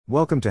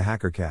Welcome to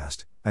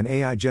Hackercast, an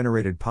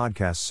AI-generated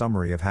podcast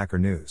summary of hacker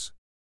news.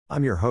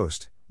 I'm your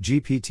host,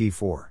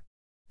 GPT-4.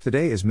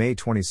 Today is May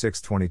 26,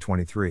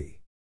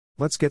 2023.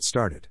 Let's get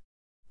started.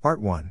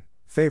 Part 1,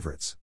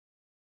 Favorites.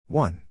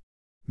 1.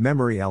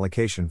 Memory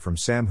allocation from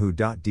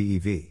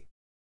samwho.dev.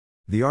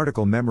 The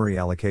article Memory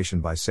Allocation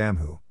by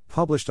Samwho,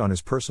 published on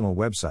his personal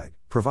website,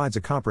 provides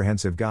a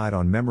comprehensive guide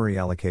on memory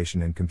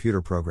allocation in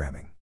computer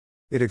programming.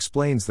 It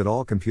explains that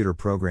all computer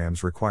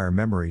programs require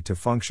memory to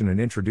function and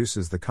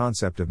introduces the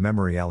concept of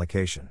memory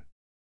allocation.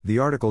 The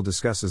article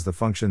discusses the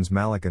functions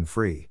malloc and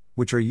free,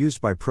 which are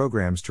used by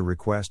programs to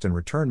request and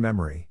return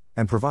memory,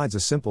 and provides a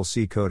simple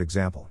C code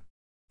example.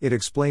 It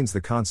explains the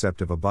concept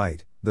of a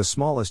byte, the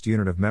smallest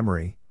unit of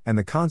memory, and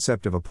the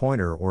concept of a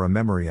pointer or a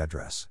memory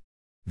address.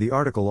 The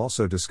article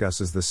also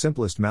discusses the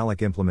simplest malloc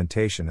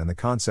implementation and the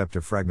concept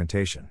of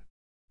fragmentation.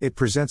 It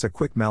presents a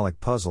quick malloc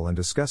puzzle and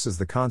discusses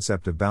the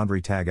concept of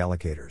boundary tag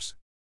allocators.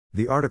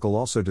 The article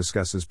also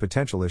discusses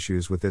potential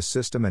issues with this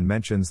system and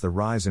mentions the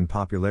rise in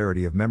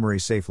popularity of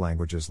memory-safe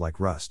languages like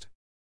Rust.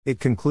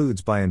 It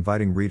concludes by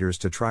inviting readers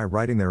to try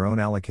writing their own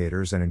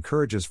allocators and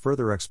encourages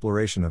further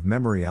exploration of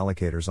memory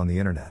allocators on the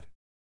Internet.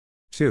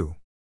 2.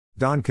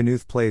 Don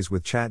Knuth plays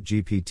with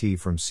ChatGPT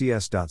from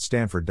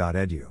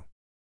cs.stanford.edu.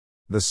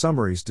 The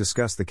summaries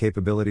discuss the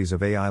capabilities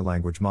of AI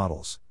language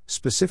models,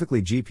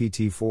 specifically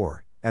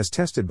GPT-4, as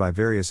tested by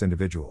various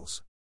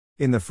individuals.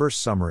 In the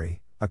first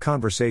summary, a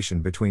conversation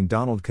between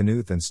Donald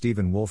Knuth and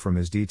Stephen Wolfram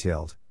is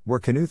detailed, where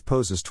Knuth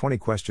poses 20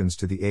 questions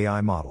to the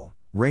AI model,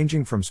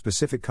 ranging from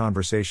specific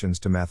conversations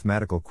to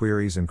mathematical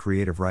queries and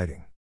creative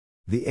writing.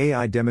 The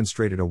AI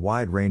demonstrated a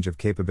wide range of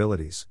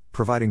capabilities,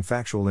 providing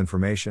factual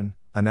information,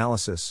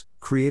 analysis,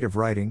 creative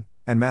writing,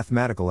 and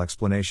mathematical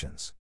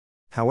explanations.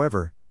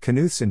 However,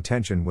 Knuth's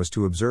intention was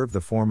to observe the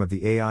form of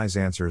the AI's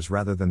answers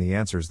rather than the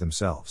answers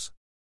themselves.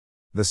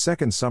 The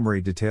second summary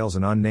details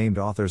an unnamed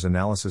author's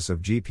analysis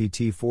of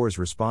GPT-4's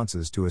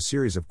responses to a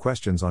series of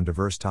questions on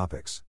diverse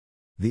topics.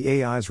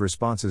 The AI's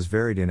responses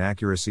varied in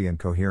accuracy and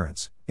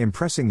coherence,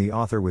 impressing the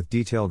author with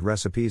detailed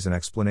recipes and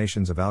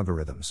explanations of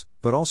algorithms,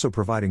 but also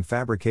providing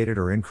fabricated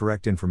or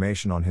incorrect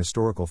information on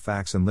historical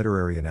facts and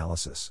literary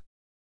analysis.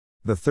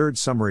 The third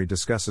summary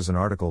discusses an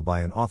article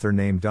by an author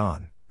named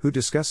Don, who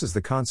discusses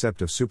the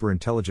concept of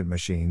superintelligent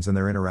machines and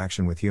their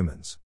interaction with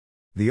humans.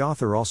 The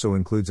author also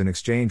includes an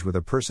exchange with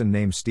a person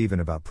named Stephen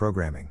about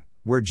programming,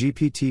 where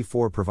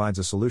GPT-4 provides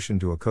a solution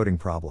to a coding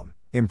problem,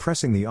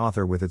 impressing the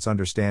author with its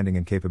understanding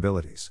and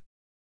capabilities.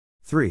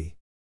 3.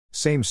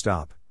 Same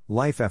Stop,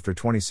 Life After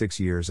 26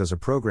 Years as a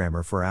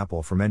Programmer for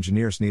Apple from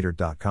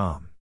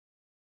engineersneedart.com.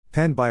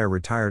 Penned by a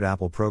retired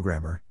Apple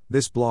programmer,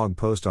 this blog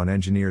post on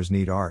Engineers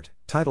Need Art,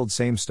 titled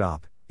Same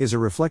Stop, is a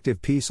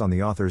reflective piece on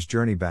the author's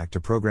journey back to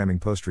programming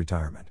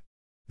post-retirement.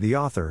 The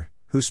author,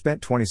 who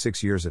spent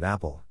 26 years at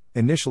Apple,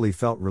 initially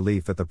felt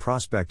relief at the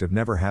prospect of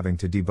never having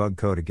to debug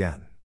code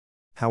again.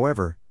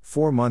 However,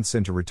 4 months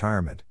into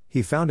retirement,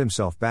 he found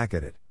himself back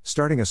at it,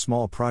 starting a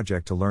small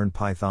project to learn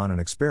Python and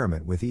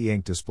experiment with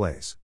e-ink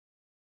displays.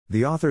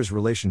 The author's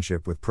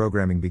relationship with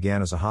programming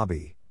began as a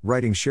hobby,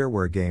 writing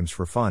shareware games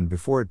for fun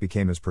before it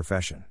became his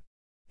profession.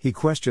 He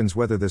questions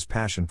whether this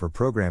passion for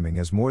programming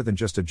as more than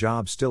just a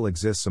job still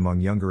exists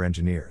among younger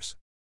engineers.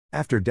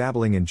 After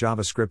dabbling in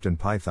JavaScript and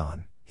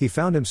Python, he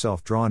found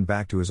himself drawn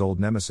back to his old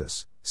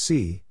nemesis,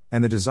 C,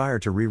 and the desire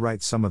to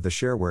rewrite some of the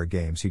shareware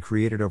games he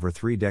created over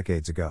 3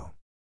 decades ago.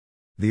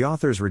 The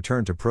author's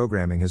return to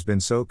programming has been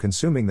so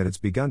consuming that it's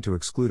begun to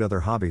exclude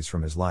other hobbies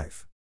from his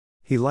life.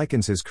 He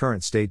likens his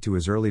current state to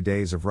his early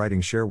days of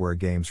writing shareware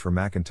games for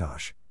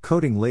Macintosh,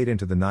 coding late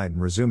into the night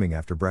and resuming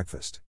after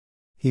breakfast.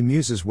 He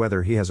muses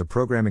whether he has a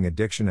programming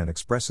addiction and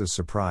expresses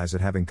surprise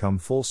at having come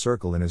full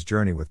circle in his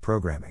journey with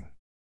programming.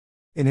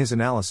 In his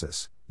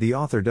analysis, the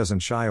author doesn't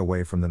shy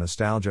away from the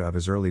nostalgia of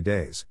his early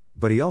days,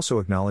 but he also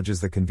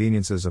acknowledges the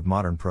conveniences of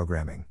modern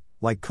programming,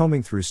 like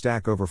combing through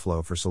Stack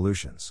Overflow for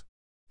solutions.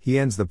 He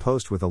ends the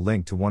post with a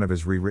link to one of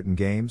his rewritten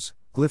games,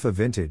 Glypha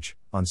Vintage,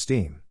 on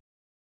Steam.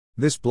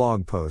 This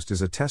blog post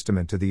is a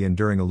testament to the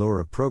enduring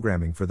allure of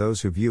programming for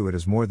those who view it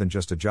as more than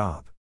just a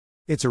job.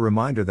 It's a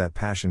reminder that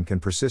passion can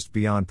persist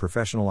beyond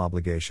professional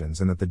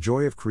obligations and that the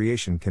joy of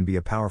creation can be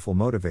a powerful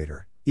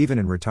motivator, even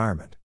in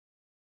retirement.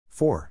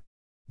 4.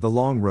 The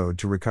Long Road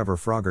to Recover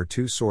Frogger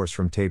 2 source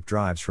from tape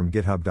drives from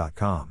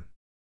github.com.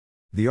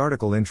 The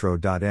article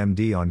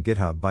intro.md on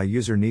GitHub by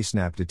user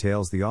Nesnap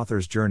details the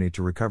author's journey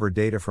to recover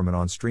data from an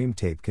on-stream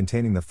tape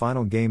containing the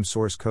final game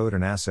source code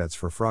and assets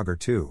for Frogger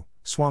 2,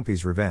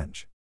 Swampy's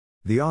Revenge.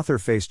 The author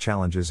faced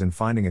challenges in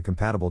finding a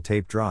compatible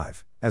tape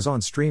drive, as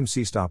on-stream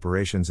ceased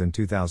operations in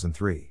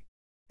 2003.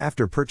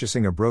 After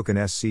purchasing a broken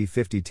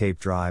SC50 tape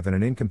drive and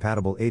an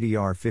incompatible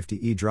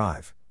ADR50E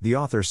drive, the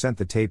author sent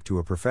the tape to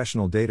a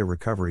professional data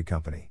recovery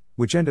company,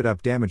 which ended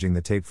up damaging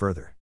the tape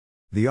further.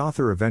 The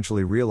author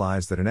eventually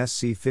realized that an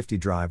SC50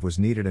 drive was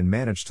needed and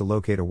managed to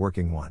locate a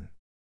working one.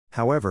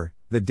 However,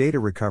 the data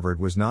recovered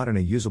was not in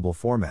a usable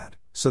format,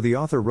 so the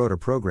author wrote a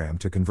program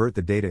to convert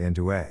the data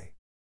into a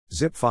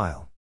zip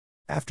file.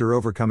 After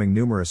overcoming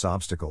numerous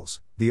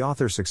obstacles, the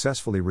author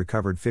successfully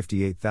recovered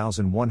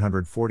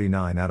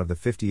 58,149 out of the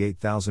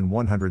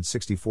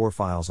 58,164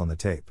 files on the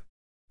tape.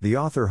 The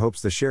author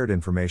hopes the shared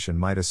information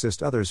might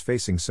assist others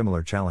facing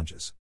similar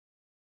challenges.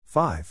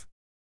 5.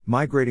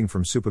 Migrating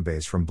from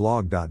Supabase from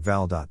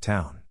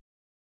blog.val.town.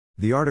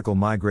 The article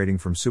Migrating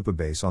from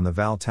Supabase on the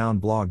Val-Town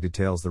blog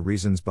details the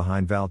reasons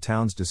behind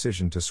Val-Town's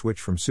decision to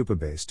switch from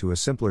Supabase to a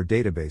simpler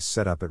database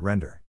setup at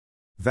Render.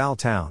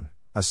 Val-Town,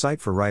 a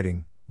site for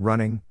writing,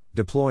 running,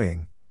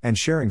 deploying, and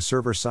sharing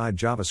server-side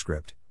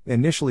JavaScript,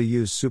 initially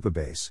used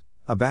Supabase,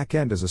 a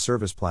back-end as a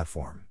service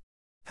platform.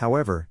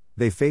 However,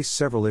 they faced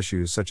several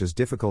issues such as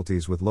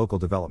difficulties with local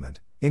development,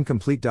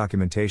 incomplete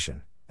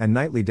documentation, and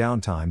nightly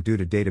downtime due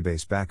to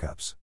database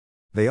backups.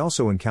 They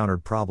also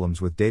encountered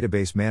problems with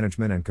database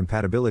management and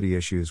compatibility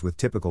issues with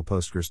typical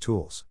Postgres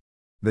tools.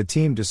 The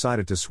team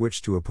decided to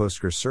switch to a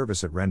Postgres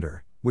service at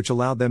Render, which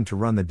allowed them to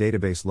run the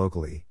database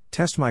locally,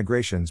 test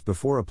migrations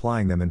before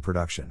applying them in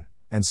production,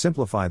 and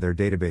simplify their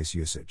database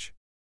usage.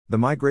 The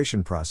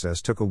migration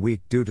process took a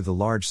week due to the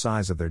large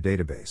size of their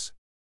database.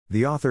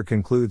 The author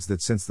concludes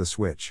that since the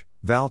switch,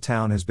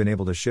 Val-Town has been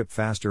able to ship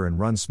faster and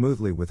run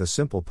smoothly with a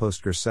simple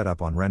Postgres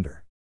setup on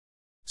Render.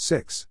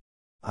 6.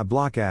 I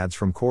block ads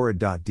from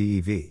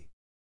Corrid.dev.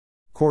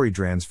 Corey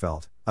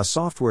Dransfeld, a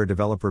software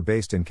developer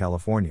based in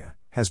California,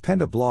 has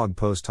penned a blog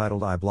post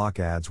titled I Block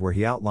Ads where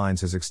he outlines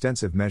his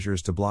extensive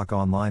measures to block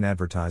online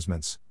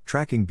advertisements,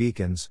 tracking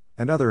beacons,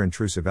 and other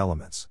intrusive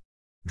elements.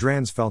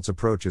 Dransfeld's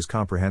approach is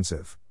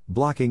comprehensive,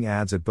 blocking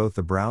ads at both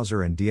the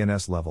browser and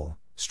DNS level,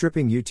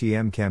 stripping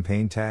UTM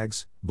campaign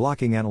tags,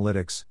 blocking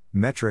analytics,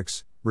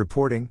 metrics,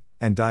 reporting,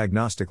 and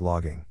diagnostic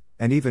logging,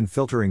 and even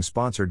filtering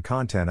sponsored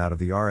content out of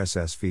the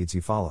RSS feeds he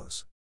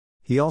follows.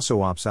 He also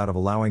opts out of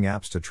allowing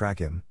apps to track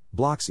him,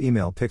 blocks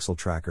email pixel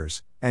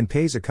trackers, and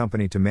pays a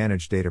company to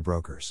manage data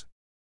brokers.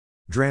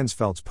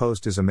 Dransfeld's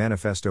post is a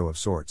manifesto of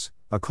sorts,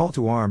 a call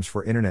to arms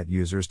for internet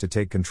users to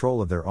take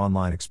control of their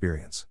online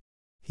experience.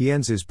 He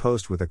ends his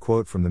post with a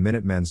quote from the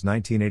Minutemen's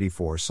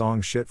 1984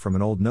 song Shit from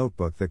an Old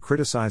Notebook that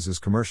criticizes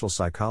commercial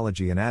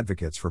psychology and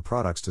advocates for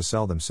products to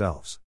sell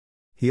themselves.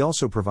 He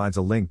also provides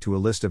a link to a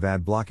list of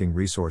ad blocking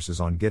resources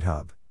on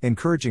GitHub,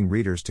 encouraging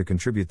readers to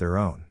contribute their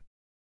own.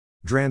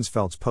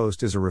 Dransfeld's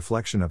post is a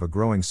reflection of a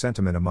growing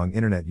sentiment among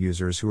internet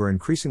users who are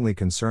increasingly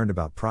concerned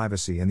about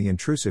privacy and the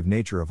intrusive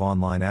nature of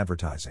online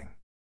advertising.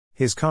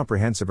 His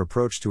comprehensive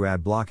approach to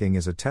ad blocking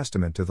is a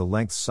testament to the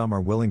lengths some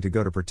are willing to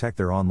go to protect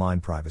their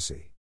online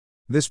privacy.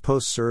 This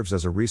post serves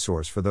as a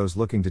resource for those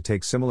looking to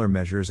take similar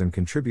measures and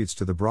contributes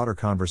to the broader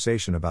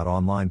conversation about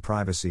online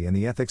privacy and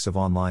the ethics of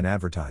online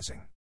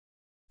advertising.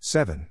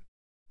 7.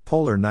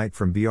 Polar Night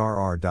from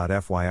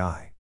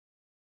brr.fyi.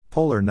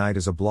 Polar Night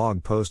is a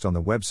blog post on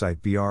the website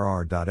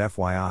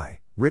brr.fyi,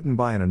 written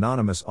by an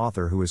anonymous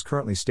author who is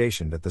currently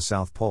stationed at the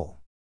South Pole.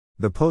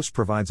 The post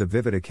provides a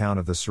vivid account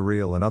of the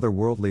surreal and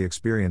otherworldly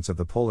experience of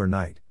the polar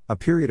night, a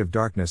period of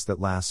darkness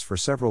that lasts for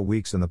several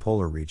weeks in the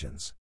polar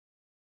regions.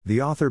 The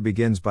author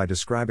begins by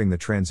describing the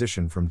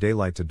transition from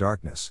daylight to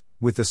darkness,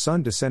 with the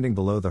sun descending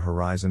below the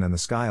horizon and the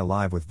sky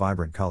alive with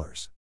vibrant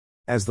colors.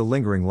 As the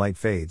lingering light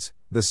fades,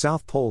 the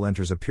South Pole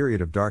enters a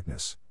period of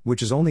darkness,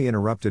 which is only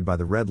interrupted by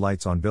the red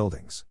lights on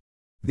buildings.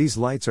 These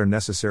lights are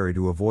necessary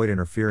to avoid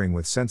interfering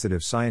with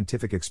sensitive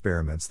scientific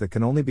experiments that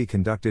can only be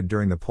conducted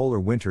during the polar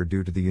winter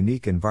due to the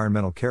unique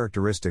environmental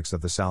characteristics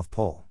of the South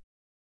Pole.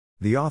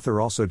 The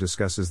author also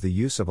discusses the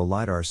use of a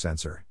LiDAR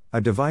sensor,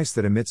 a device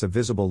that emits a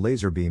visible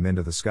laser beam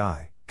into the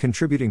sky,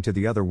 contributing to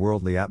the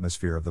otherworldly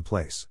atmosphere of the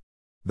place.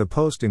 The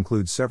post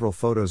includes several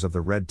photos of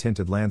the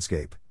red-tinted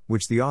landscape,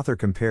 which the author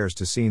compares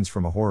to scenes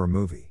from a horror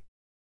movie.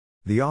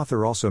 The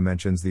author also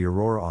mentions the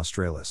aurora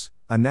australis,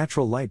 a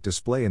natural light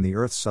display in the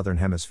Earth's southern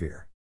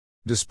hemisphere.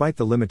 Despite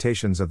the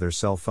limitations of their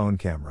cell phone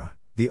camera,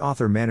 the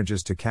author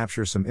manages to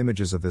capture some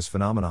images of this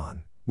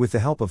phenomenon, with the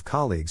help of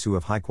colleagues who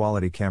have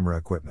high-quality camera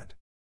equipment.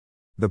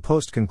 The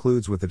post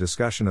concludes with a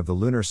discussion of the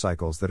lunar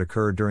cycles that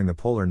occur during the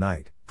polar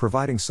night,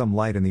 providing some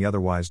light in the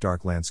otherwise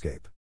dark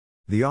landscape.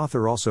 The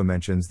author also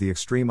mentions the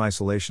extreme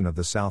isolation of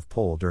the South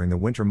Pole during the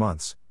winter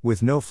months,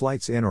 with no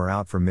flights in or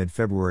out from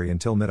mid-February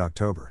until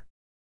mid-October.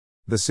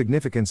 The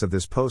significance of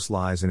this post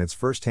lies in its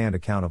first-hand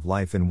account of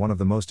life in one of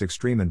the most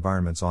extreme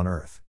environments on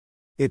Earth.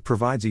 It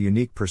provides a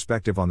unique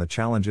perspective on the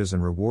challenges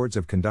and rewards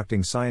of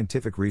conducting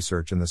scientific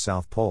research in the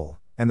South Pole,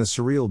 and the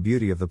surreal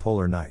beauty of the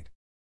polar night.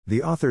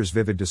 The author's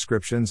vivid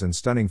descriptions and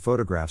stunning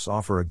photographs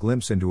offer a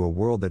glimpse into a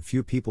world that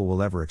few people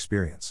will ever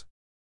experience.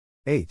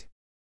 8.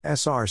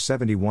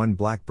 SR-71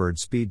 Blackbird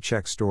Speed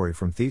Check Story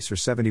from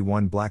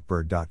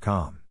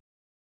Theser71blackbird.com.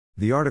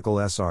 The article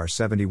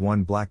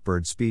SR-71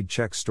 Blackbird Speed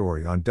Check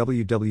Story on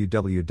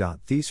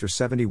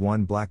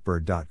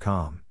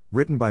www.theser71blackbird.com,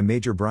 written by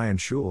Major Brian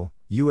Schul,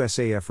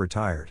 USAF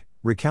retired,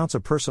 recounts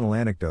a personal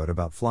anecdote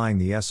about flying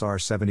the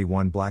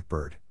SR-71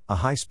 Blackbird, a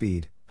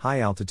high-speed,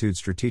 high-altitude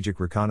strategic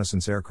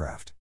reconnaissance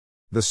aircraft.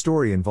 The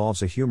story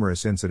involves a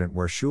humorous incident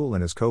where Schul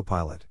and his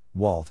co-pilot,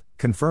 Walt,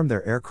 confirmed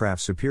their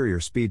aircraft's superior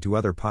speed to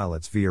other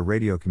pilots via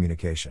radio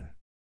communication.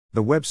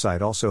 The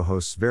website also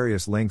hosts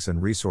various links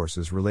and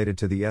resources related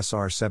to the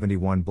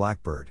SR-71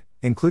 Blackbird,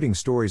 including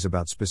stories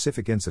about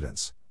specific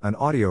incidents, an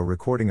audio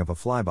recording of a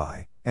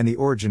flyby, and the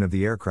origin of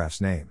the aircraft's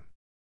name.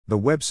 The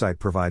website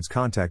provides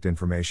contact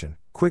information,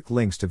 quick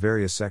links to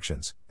various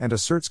sections, and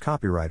asserts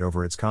copyright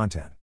over its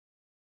content.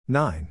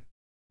 9.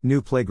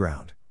 New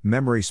Playground,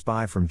 Memory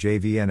Spy from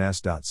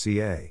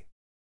jvns.ca.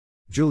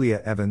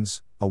 Julia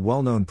Evans, a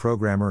well-known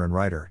programmer and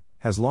writer,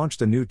 has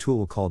launched a new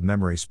tool called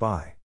Memory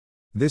Spy.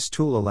 This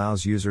tool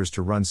allows users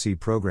to run C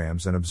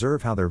programs and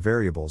observe how their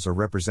variables are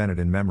represented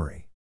in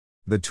memory.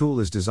 The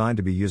tool is designed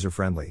to be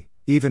user-friendly,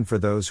 even for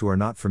those who are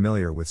not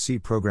familiar with C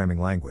programming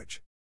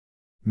language.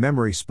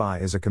 Memory Spy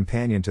is a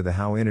companion to the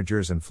How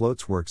Integers and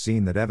Floats Work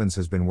zine that Evans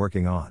has been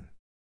working on.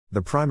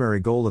 The primary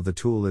goal of the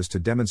tool is to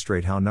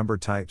demonstrate how number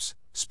types,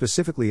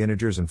 specifically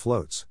integers and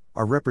floats,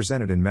 are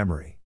represented in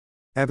memory.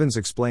 Evans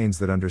explains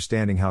that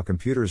understanding how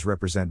computers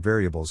represent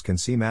variables can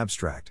seem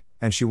abstract,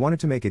 and she wanted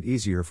to make it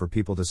easier for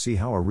people to see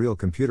how a real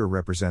computer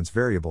represents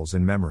variables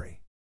in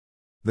memory.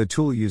 The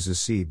tool uses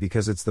C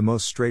because it's the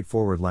most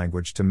straightforward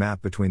language to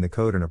map between the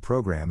code in a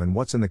program and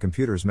what's in the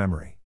computer's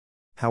memory.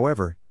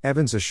 However,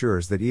 Evans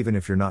assures that even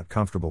if you're not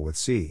comfortable with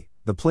C,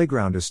 the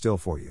playground is still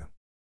for you.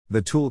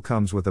 The tool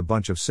comes with a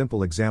bunch of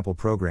simple example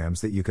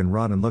programs that you can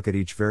run and look at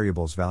each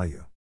variable's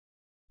value.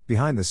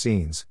 Behind the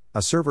scenes,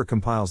 a server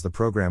compiles the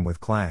program with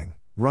Clang,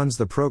 runs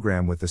the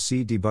program with the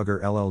C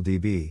debugger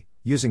LLDB,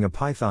 using a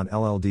Python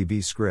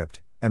LLDB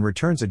script, and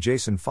returns a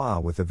JSON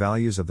file with the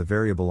values of the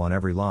variable on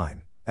every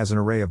line, as an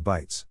array of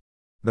bytes.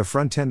 The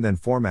frontend then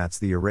formats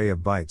the array of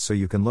bytes so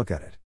you can look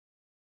at it.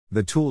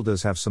 The tool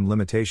does have some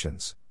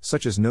limitations,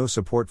 such as no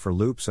support for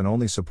loops and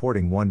only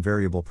supporting one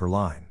variable per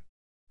line.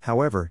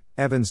 However,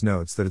 Evans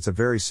notes that it's a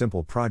very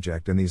simple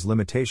project and these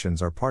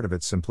limitations are part of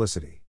its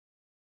simplicity.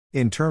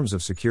 In terms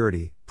of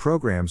security,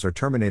 programs are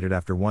terminated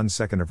after 1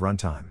 second of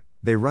runtime,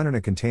 they run in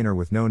a container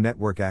with no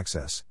network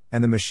access,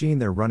 and the machine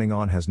they're running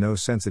on has no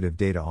sensitive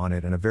data on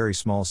it and a very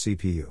small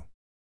CPU.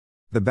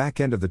 The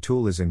backend of the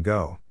tool is in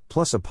Go,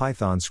 plus a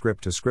Python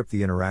script to script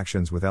the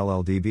interactions with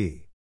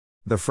LLDB.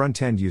 The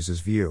frontend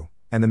uses Vue,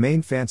 and the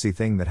main fancy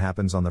thing that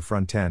happens on the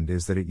front end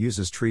is that it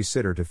uses tree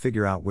sitter to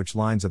figure out which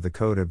lines of the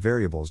code have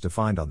variables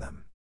defined on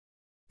them.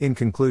 In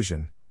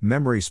conclusion,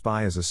 Memory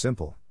Spy is a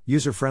simple,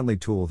 user-friendly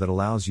tool that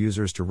allows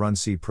users to run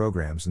C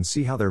programs and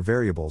see how their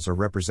variables are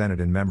represented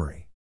in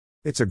memory.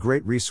 It's a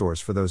great resource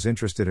for those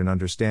interested in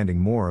understanding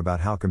more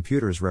about how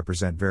computers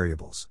represent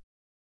variables.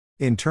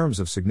 In terms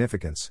of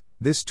significance,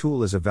 this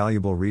tool is a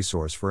valuable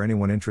resource for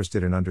anyone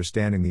interested in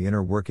understanding the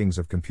inner workings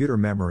of computer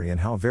memory and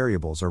how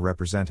variables are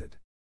represented.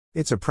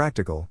 It's a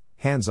practical,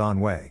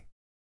 hands-on way.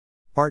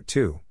 Part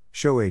 2,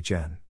 Show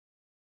HN.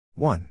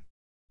 1.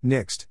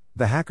 Nixt,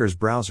 the hacker's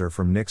browser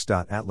from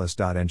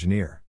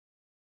nix.atlas.engineer.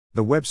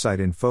 The website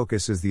in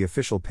focus is the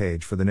official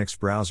page for the Nixt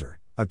browser,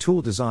 a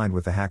tool designed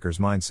with the hacker's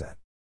mindset.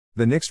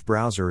 The Nixt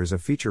browser is a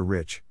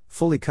feature-rich,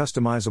 fully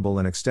customizable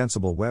and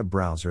extensible web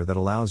browser that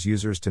allows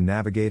users to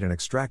navigate and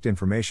extract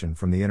information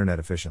from the internet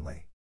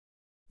efficiently.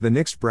 The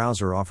Nixt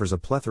browser offers a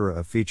plethora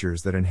of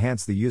features that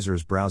enhance the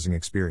user's browsing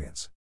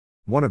experience.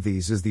 One of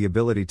these is the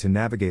ability to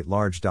navigate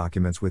large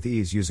documents with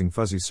ease using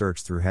fuzzy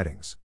search through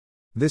headings.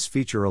 This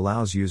feature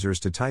allows users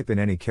to type in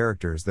any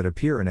characters that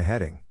appear in a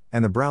heading,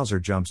 and the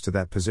browser jumps to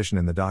that position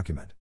in the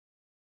document.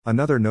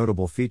 Another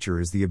notable feature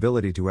is the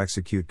ability to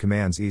execute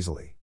commands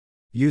easily.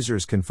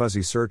 Users can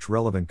fuzzy search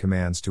relevant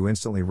commands to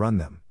instantly run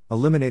them,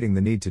 eliminating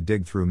the need to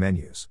dig through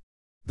menus.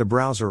 The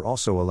browser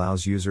also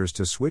allows users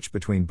to switch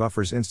between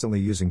buffers instantly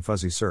using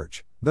fuzzy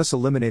search, thus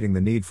eliminating the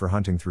need for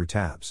hunting through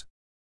tabs.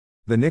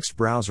 The Nixt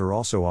browser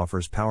also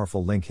offers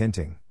powerful link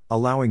hinting,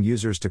 allowing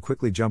users to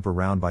quickly jump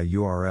around by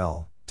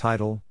URL,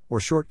 title, or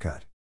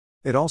shortcut.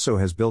 It also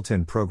has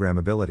built-in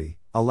programmability,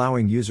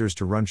 allowing users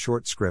to run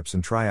short scripts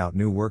and try out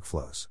new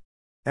workflows.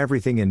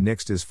 Everything in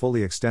Nixt is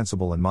fully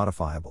extensible and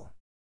modifiable.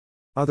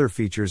 Other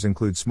features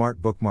include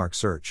smart bookmark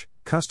search,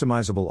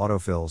 customizable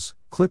autofills,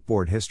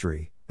 clipboard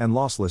history, and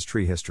lossless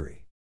tree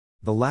history.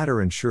 The latter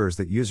ensures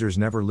that users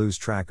never lose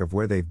track of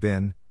where they've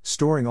been,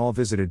 storing all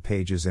visited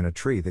pages in a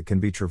tree that can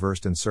be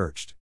traversed and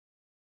searched.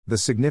 The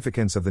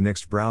significance of the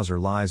Nixt browser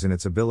lies in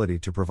its ability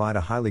to provide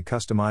a highly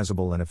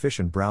customizable and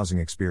efficient browsing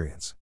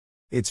experience.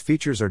 Its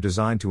features are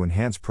designed to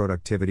enhance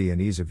productivity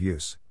and ease of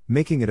use,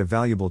 making it a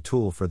valuable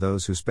tool for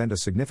those who spend a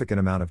significant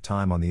amount of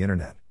time on the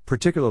internet,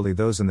 particularly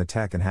those in the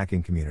tech and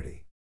hacking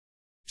community.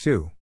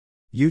 2.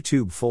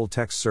 YouTube Full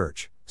Text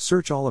Search,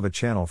 search all of a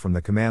channel from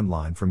the command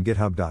line from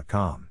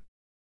github.com.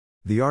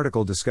 The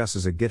article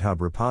discusses a GitHub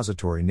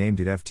repository named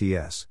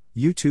FTS,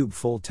 YouTube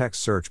Full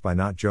Text Search by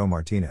Not Joe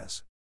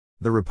Martinez.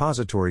 The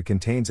repository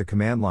contains a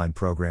command line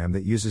program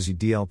that uses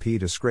DLP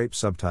to scrape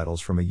subtitles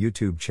from a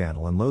YouTube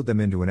channel and load them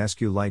into an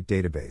SQLite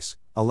database,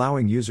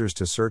 allowing users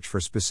to search for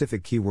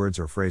specific keywords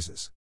or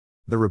phrases.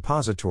 The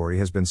repository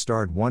has been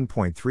starred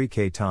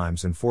 1.3k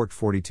times and forked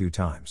 42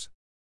 times.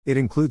 It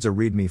includes a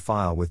README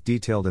file with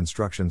detailed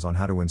instructions on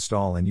how to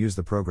install and use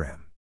the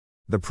program.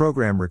 The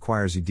program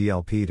requires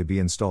DLP to be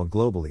installed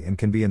globally and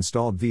can be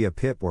installed via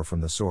pip or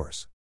from the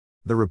source.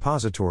 The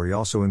repository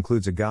also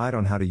includes a guide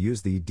on how to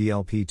use the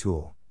DLP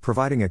tool,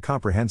 providing a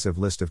comprehensive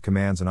list of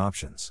commands and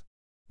options.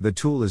 The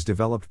tool is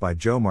developed by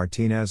Joe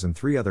Martinez and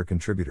 3 other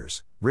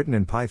contributors, written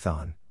in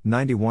Python,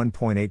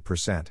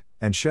 91.8%,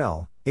 and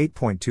Shell,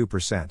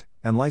 8.2%,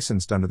 and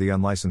licensed under the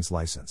unlicensed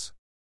license.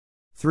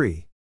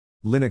 3.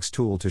 Linux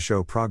tool to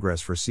show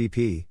progress for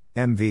CP,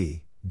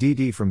 MV,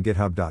 DD from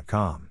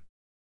github.com.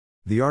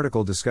 The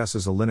article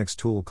discusses a Linux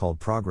tool called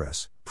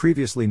Progress,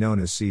 previously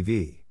known as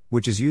CV,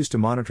 which is used to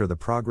monitor the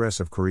progress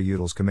of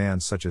query-utils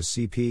commands such as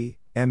CP,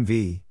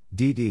 MV,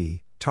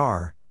 DD,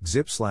 tar,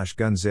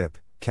 zip/gunzip,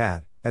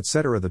 cat,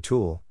 etc. The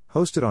tool,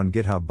 hosted on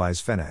GitHub by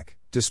Svennek,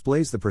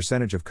 displays the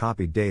percentage of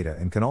copied data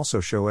and can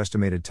also show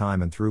estimated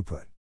time and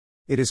throughput.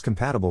 It is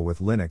compatible with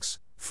Linux,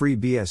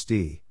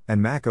 FreeBSD,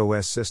 and Mac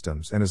OS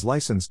systems and is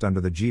licensed under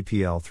the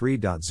GPL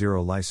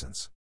 3.0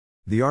 license.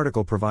 The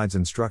article provides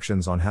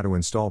instructions on how to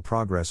install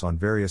Progress on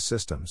various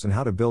systems and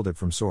how to build it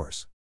from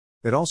source.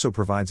 It also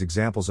provides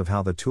examples of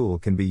how the tool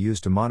can be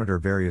used to monitor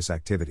various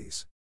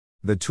activities.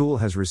 The tool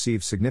has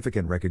received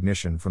significant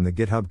recognition from the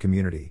GitHub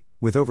community,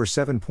 with over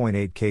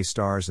 7.8k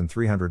stars and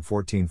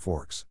 314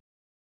 forks.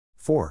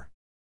 4.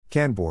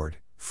 Kanboard,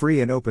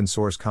 free and open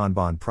source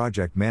Kanban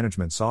project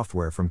management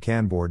software from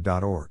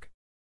kanboard.org.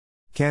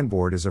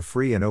 Kanboard is a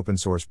free and open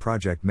source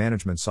project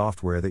management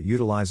software that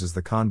utilizes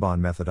the Kanban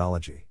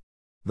methodology.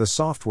 The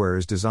software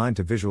is designed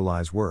to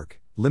visualize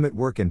work, limit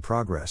work in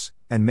progress,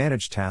 and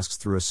manage tasks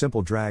through a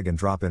simple drag and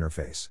drop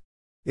interface.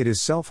 It is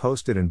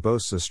self-hosted and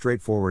boasts a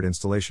straightforward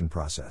installation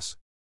process.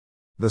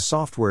 The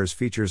software's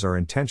features are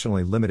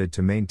intentionally limited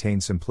to maintain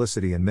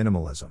simplicity and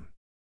minimalism.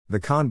 The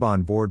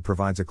Kanban board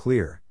provides a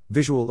clear,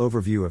 visual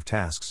overview of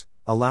tasks,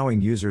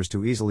 allowing users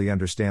to easily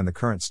understand the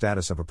current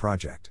status of a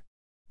project.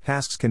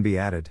 Tasks can be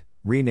added,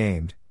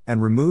 renamed,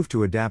 and removed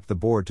to adapt the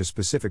board to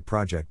specific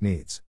project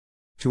needs.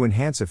 To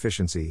enhance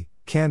efficiency,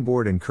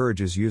 Kanboard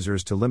encourages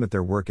users to limit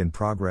their work in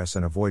progress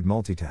and avoid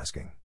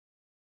multitasking.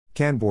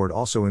 Kanboard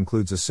also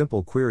includes a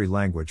simple query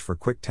language for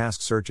quick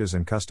task searches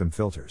and custom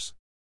filters.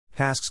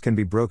 Tasks can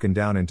be broken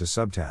down into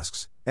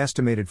subtasks,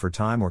 estimated for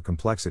time or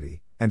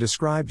complexity, and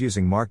described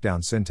using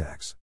Markdown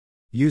syntax.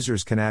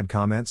 Users can add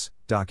comments,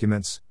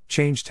 documents,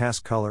 change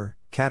task color,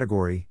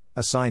 category,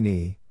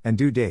 assignee, and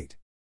due date.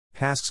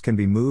 Tasks can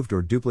be moved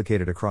or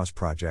duplicated across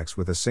projects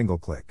with a single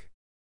click.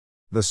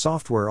 The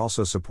software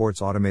also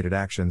supports automated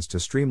actions to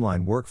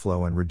streamline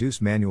workflow and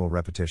reduce manual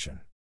repetition.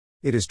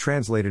 It is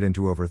translated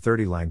into over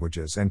 30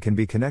 languages and can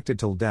be connected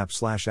to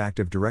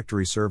LDAP/Active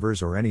Directory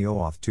servers or any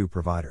OAuth 2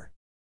 provider.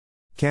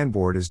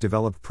 Kanboard is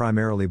developed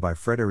primarily by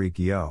Frédéric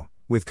Guillot,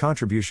 with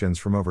contributions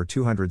from over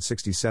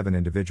 267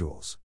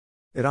 individuals.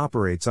 It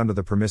operates under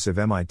the permissive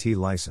MIT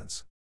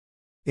license.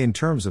 In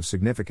terms of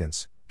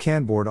significance,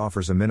 Kanboard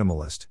offers a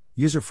minimalist,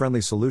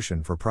 user-friendly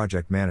solution for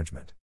project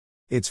management.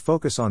 Its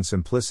focus on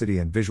simplicity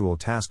and visual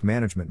task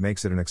management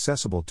makes it an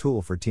accessible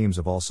tool for teams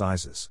of all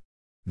sizes.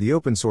 The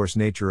open-source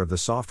nature of the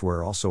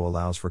software also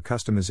allows for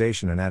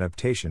customization and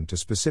adaptation to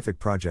specific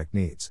project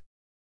needs.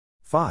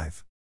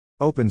 5.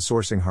 Open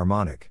sourcing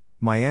Harmonic,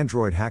 my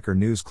Android Hacker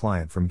News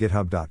client from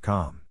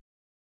github.com.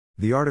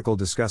 The article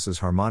discusses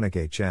Harmonic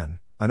HN,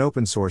 an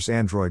open-source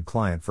Android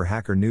client for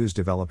Hacker News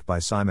developed by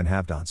Simon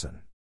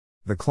Havdonson.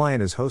 The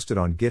client is hosted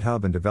on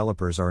GitHub and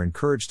developers are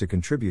encouraged to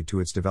contribute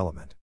to its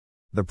development.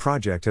 The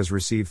project has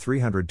received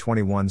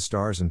 321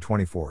 stars and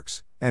 20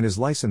 forks, and is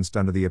licensed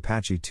under the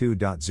Apache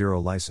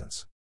 2.0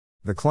 license.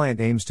 The client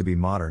aims to be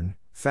modern,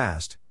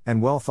 fast,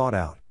 and well thought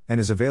out, and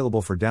is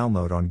available for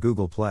download on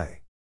Google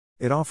Play.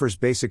 It offers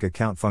basic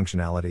account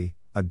functionality,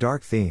 a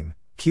dark theme,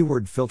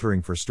 keyword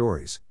filtering for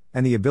stories,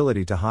 and the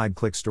ability to hide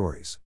click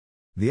stories.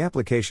 The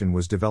application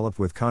was developed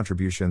with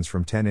contributions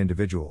from 10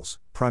 individuals,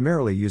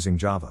 primarily using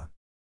Java.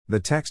 The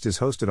text is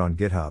hosted on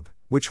GitHub,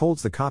 which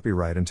holds the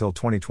copyright until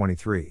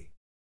 2023.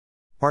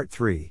 Part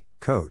 3,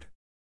 Code.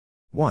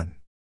 1.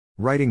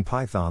 Writing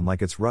Python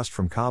like it's Rust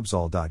from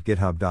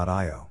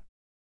Kobzal.github.io.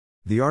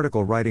 The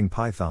article Writing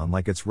Python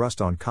like it's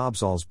Rust on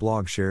Kobzal's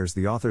blog shares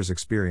the author's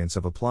experience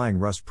of applying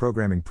Rust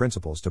programming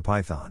principles to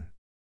Python.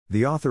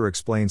 The author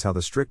explains how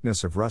the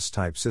strictness of Rust's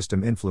type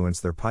system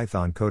influenced their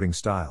Python coding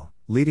style,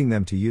 leading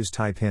them to use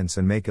type hints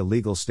and make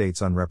illegal states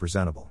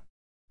unrepresentable.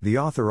 The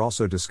author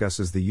also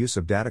discusses the use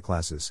of data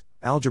classes,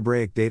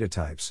 algebraic data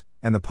types,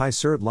 and the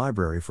PyCert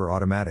library for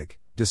automatic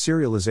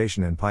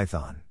deserialization in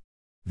Python.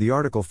 The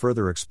article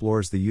further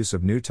explores the use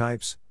of new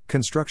types,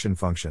 construction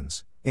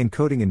functions,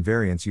 encoding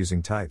invariants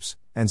using types,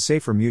 and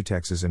safer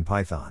mutexes in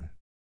Python.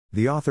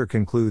 The author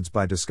concludes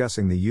by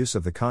discussing the use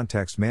of the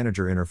context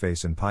manager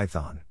interface in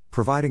Python,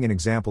 providing an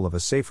example of a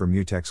safer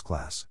mutex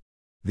class.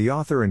 The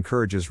author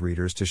encourages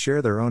readers to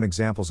share their own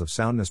examples of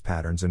soundness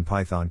patterns in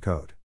Python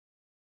code.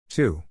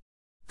 2.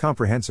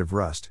 Comprehensive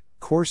Rust,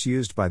 course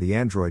used by the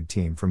Android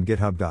team from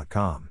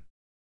github.com.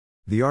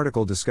 The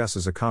article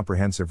discusses a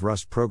comprehensive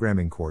Rust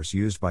programming course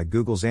used by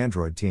Google's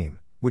Android team,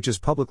 which is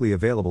publicly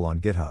available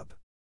on GitHub.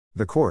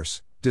 The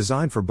course,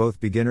 designed for both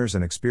beginners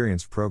and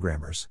experienced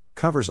programmers,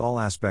 covers all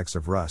aspects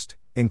of Rust,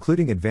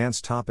 including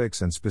advanced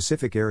topics and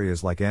specific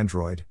areas like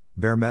Android,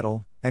 bare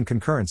metal, and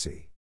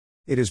concurrency.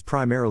 It is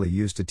primarily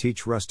used to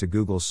teach Rust to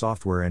Google's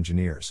software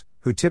engineers,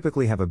 who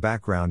typically have a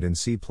background in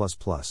C++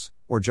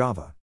 or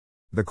Java.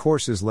 The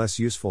course is less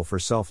useful for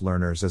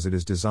self-learners as it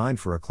is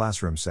designed for a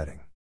classroom setting.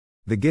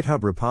 The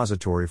GitHub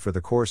repository for the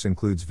course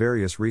includes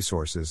various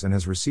resources and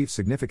has received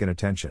significant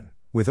attention,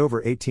 with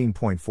over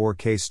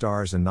 18.4K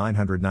stars and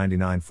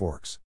 999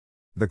 forks.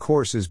 The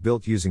course is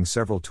built using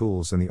several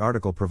tools and the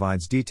article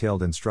provides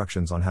detailed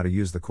instructions on how to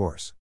use the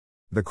course.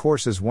 The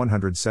course has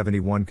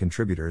 171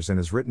 contributors and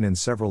is written in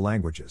several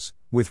languages,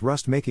 with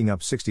Rust making up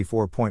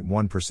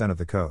 64.1% of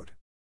the code.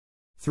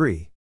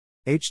 3.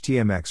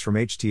 HTMX from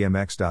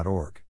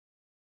htmx.org.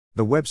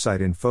 The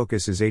website in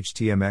focus is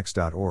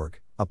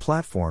htmx.org, a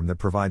platform that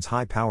provides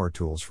high-power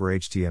tools for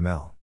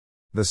HTML.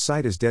 The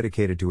site is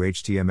dedicated to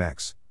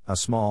HTMX, a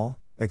small,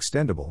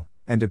 extendable,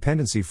 and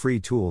dependency-free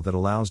tool that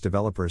allows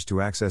developers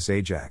to access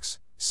AJAX,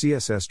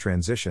 CSS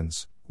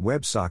transitions,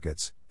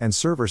 WebSockets, and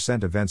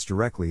server-sent events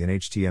directly in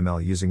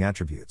HTML using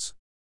attributes.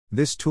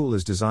 This tool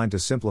is designed to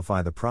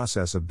simplify the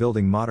process of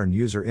building modern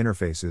user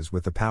interfaces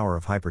with the power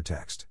of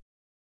hypertext.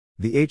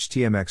 The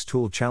HTMX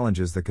tool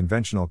challenges the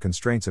conventional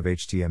constraints of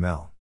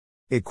HTML.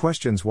 It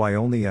questions why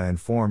only a and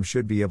form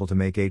should be able to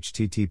make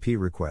HTTP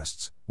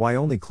requests, why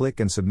only click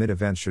and submit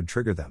events should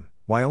trigger them,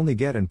 why only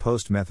get and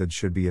post methods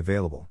should be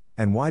available,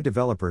 and why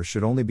developers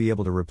should only be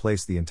able to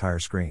replace the entire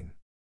screen.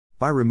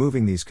 By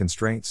removing these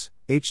constraints,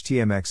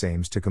 HTMX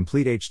aims to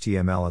complete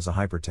HTML as a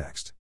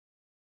hypertext.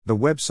 The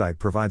website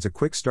provides a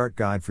quick start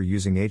guide for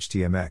using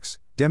HTMX,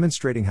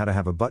 demonstrating how to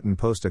have a button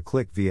post a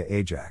click via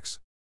AJAX.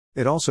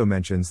 It also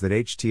mentions that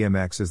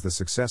HTMX is the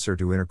successor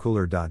to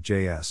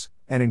intercooler.js,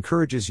 and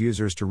encourages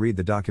users to read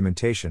the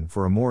documentation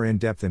for a more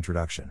in-depth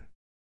introduction.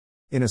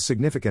 In a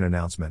significant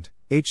announcement,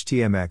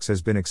 HTMX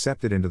has been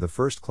accepted into the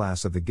first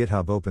class of the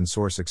GitHub Open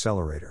Source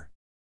Accelerator.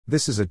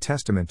 This is a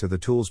testament to the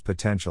tool's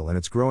potential and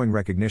its growing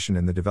recognition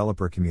in the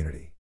developer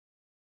community.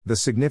 The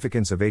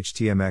significance of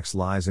HTMX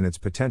lies in its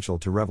potential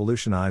to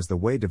revolutionize the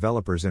way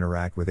developers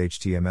interact with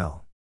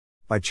HTML.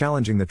 By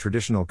challenging the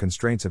traditional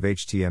constraints of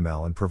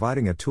HTML and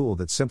providing a tool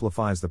that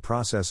simplifies the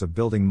process of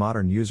building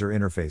modern user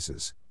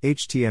interfaces,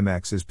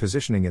 HTMX is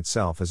positioning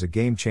itself as a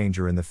game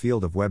changer in the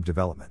field of web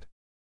development.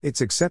 Its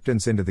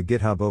acceptance into the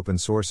GitHub Open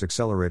Source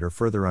Accelerator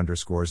further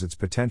underscores its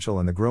potential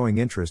and the growing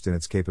interest in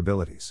its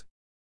capabilities.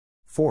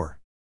 4.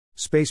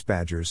 Space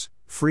Badgers,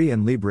 Free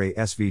and Libre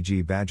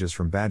SVG Badges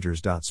from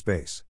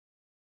Badgers.space.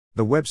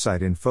 The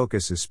website in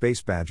focus is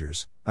Space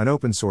Badgers, an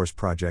open source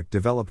project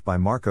developed by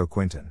Marco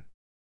Quinton.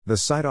 The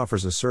site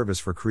offers a service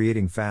for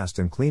creating fast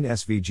and clean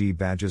SVG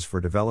badges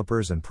for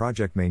developers and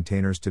project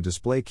maintainers to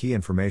display key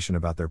information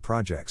about their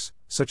projects,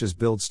 such as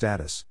build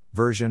status,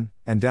 version,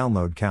 and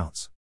download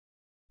counts.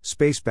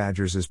 Space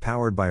Badgers is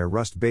powered by a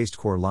Rust-based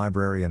core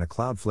library and a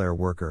Cloudflare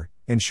worker,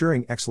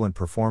 ensuring excellent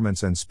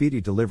performance and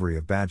speedy delivery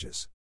of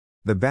badges.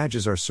 The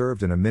badges are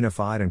served in a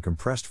minified and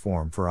compressed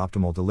form for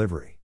optimal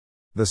delivery.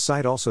 The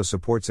site also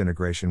supports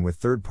integration with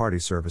third-party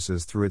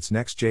services through its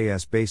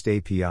Next.js-based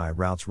API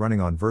routes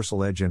running on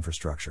Versal Edge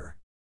infrastructure.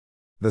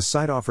 The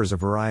site offers a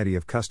variety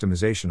of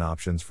customization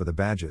options for the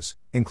badges,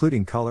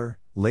 including color,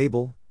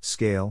 label,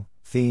 scale,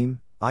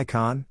 theme,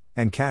 icon,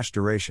 and cache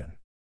duration.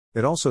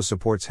 It also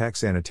supports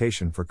hex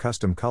annotation for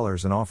custom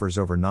colors and offers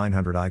over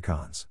 900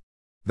 icons.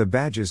 The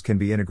badges can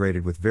be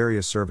integrated with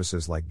various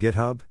services like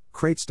GitHub,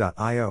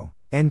 Crates.io,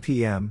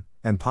 NPM,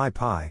 and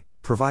PyPy,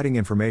 providing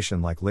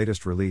information like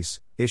latest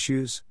release,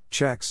 issues,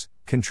 checks,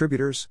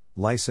 contributors,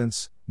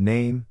 license,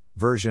 name,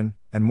 version,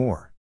 and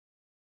more.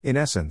 In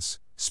essence,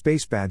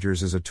 Space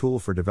Badgers is a tool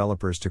for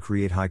developers to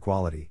create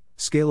high-quality,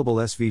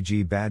 scalable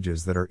SVG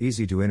badges that are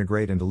easy to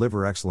integrate and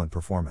deliver excellent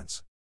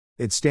performance.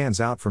 It stands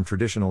out from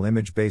traditional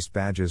image-based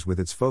badges with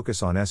its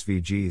focus on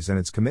SVGs and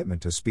its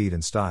commitment to speed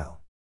and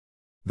style.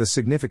 The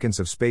significance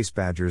of Space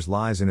Badgers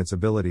lies in its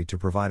ability to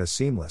provide a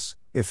seamless,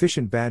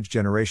 efficient badge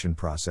generation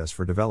process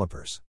for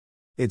developers.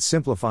 It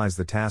simplifies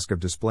the task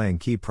of displaying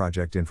key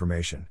project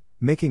information,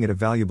 making it a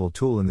valuable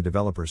tool in the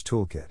developer's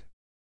toolkit.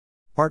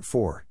 Part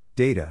 4,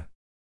 Data.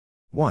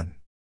 1.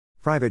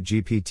 Private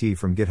GPT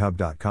from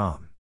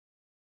GitHub.com.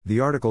 The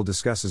article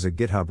discusses a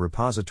GitHub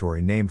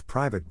repository named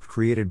Private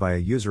created by a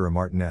user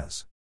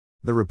Martinez.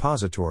 The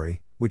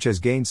repository, which has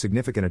gained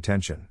significant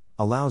attention,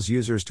 allows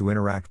users to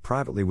interact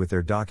privately with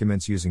their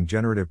documents using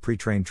generative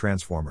pre-trained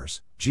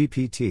transformers,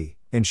 GPT,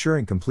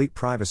 ensuring complete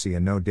privacy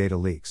and no data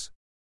leaks.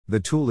 The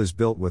tool is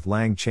built with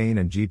LangChain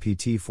and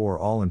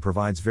GPT-4all and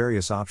provides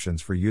various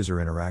options for user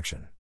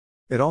interaction.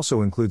 It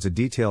also includes a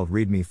detailed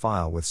README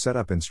file with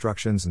setup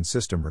instructions and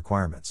system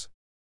requirements.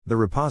 The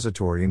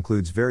repository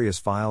includes various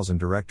files and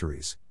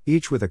directories,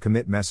 each with a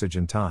commit message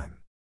and time.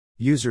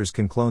 Users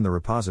can clone the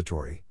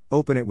repository,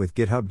 open it with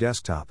GitHub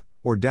Desktop,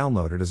 or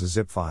download it as a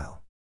zip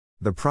file.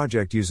 The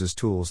project uses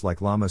tools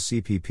like Llama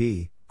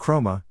CPP,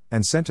 Chroma,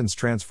 and sentence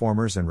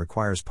transformers and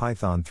requires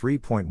Python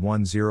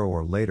 3.10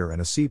 or later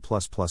and a C++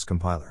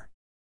 compiler.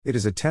 It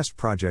is a test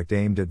project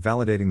aimed at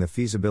validating the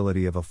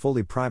feasibility of a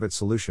fully private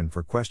solution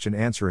for question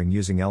answering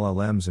using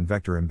LLMs and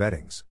vector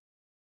embeddings.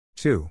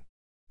 2.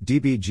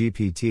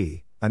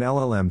 DBGPT, an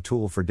LLM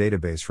tool for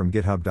database from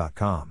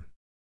GitHub.com.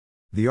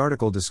 The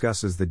article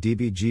discusses the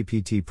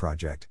DBGPT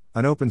project,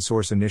 an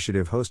open-source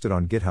initiative hosted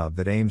on GitHub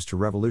that aims to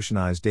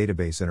revolutionize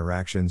database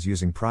interactions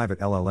using private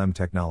LLM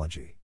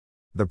technology.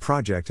 The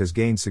project has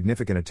gained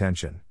significant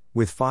attention,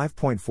 with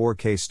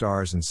 5.4K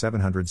stars and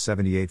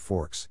 778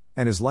 forks,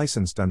 and is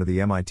licensed under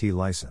the MIT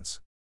license.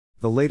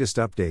 The latest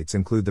updates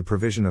include the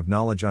provision of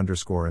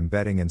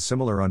knowledge_embedding and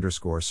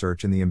similar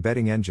search in the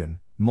embedding engine,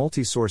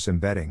 multi-source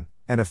embedding,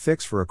 and a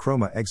fix for a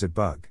Chroma exit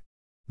bug.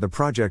 The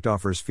project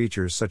offers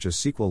features such as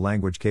SQL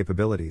language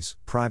capabilities,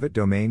 private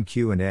domain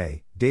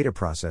Q&A, data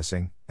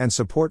processing, and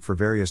support for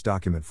various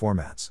document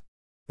formats.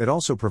 It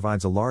also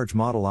provides a large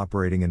model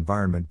operating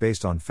environment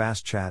based on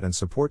fast chat and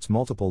supports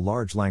multiple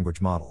large language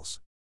models.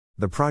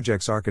 The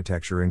project's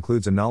architecture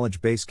includes a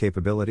knowledge base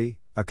capability,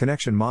 a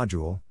connection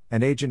module,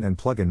 and agent and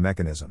plugin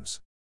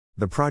mechanisms.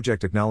 The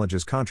project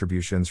acknowledges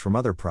contributions from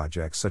other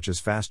projects such as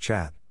Fast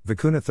Chat,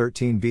 Vicuna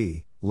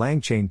 13b,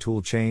 LangChain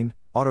Toolchain,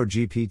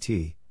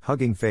 AutoGPT,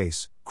 Hugging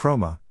Face,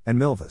 Chroma, and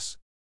Milvus.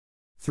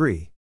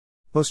 3.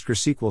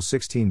 PostgreSQL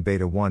 16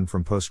 Beta 1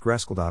 from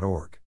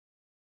PostgreSQL.org.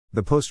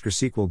 The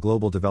PostgreSQL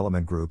Global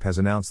Development Group has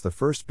announced the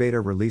first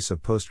beta release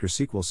of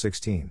PostgreSQL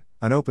 16,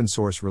 an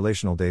open-source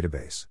relational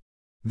database.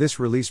 This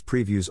release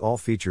previews all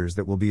features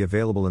that will be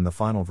available in the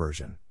final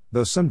version,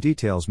 though some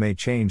details may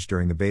change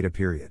during the beta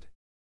period.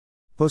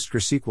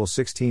 PostgreSQL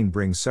 16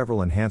 brings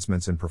several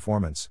enhancements in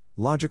performance,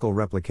 logical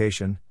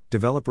replication,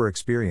 developer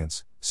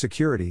experience,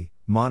 security,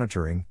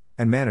 monitoring,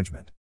 and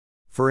management.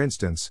 For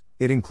instance,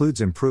 it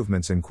includes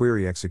improvements in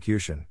query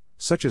execution,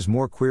 such as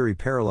more query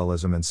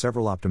parallelism and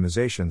several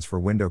optimizations for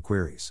window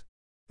queries.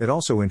 It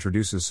also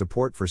introduces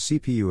support for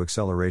CPU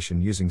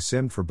acceleration using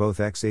SIMD for both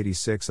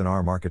x86 and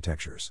ARM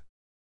architectures.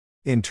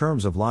 In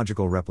terms of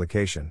logical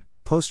replication,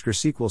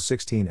 PostgreSQL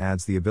 16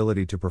 adds the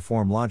ability to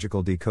perform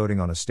logical decoding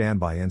on a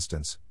standby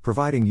instance,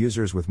 providing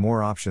users with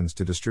more options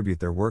to distribute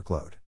their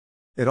workload.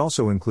 It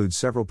also includes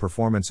several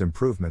performance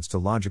improvements to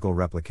logical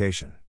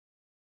replication.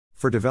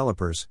 For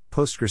developers,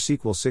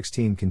 PostgreSQL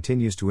 16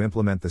 continues to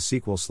implement the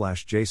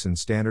SQL/JSON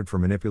standard for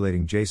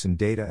manipulating JSON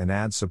data and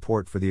adds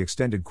support for the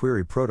extended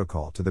query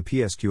protocol to the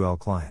PSQL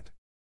client.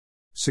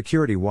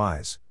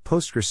 Security-wise,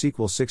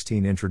 PostgreSQL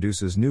 16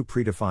 introduces new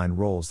predefined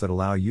roles that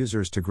allow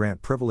users to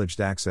grant privileged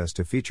access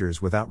to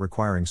features without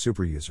requiring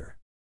superuser.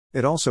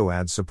 It also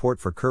adds support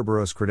for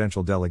Kerberos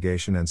credential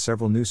delegation and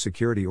several new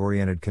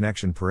security-oriented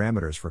connection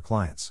parameters for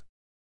clients.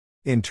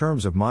 In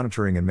terms of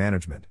monitoring and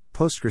management,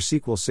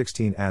 PostgreSQL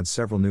 16 adds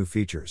several new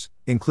features,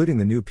 including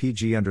the new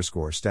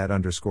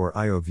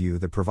PG_stat_IO view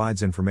that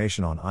provides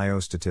information on IO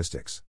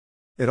statistics.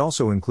 It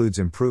also includes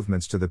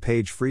improvements to the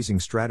page freezing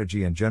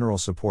strategy and general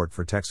support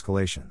for text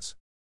collations.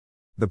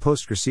 The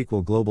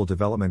PostgreSQL Global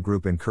Development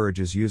Group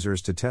encourages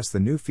users to test the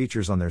new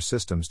features on their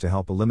systems to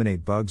help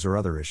eliminate bugs or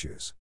other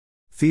issues.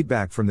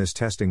 Feedback from this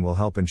testing will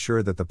help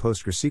ensure that the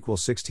PostgreSQL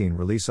 16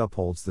 release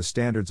upholds the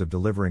standards of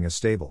delivering a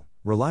stable,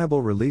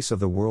 reliable release of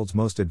the world's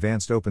most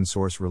advanced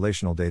open-source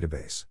relational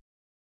database.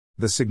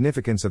 The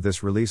significance of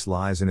this release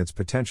lies in its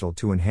potential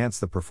to enhance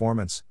the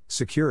performance,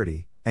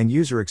 security, and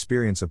user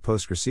experience of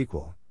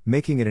PostgreSQL,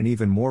 making it an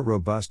even more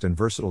robust and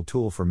versatile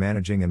tool for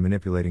managing and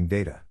manipulating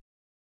data.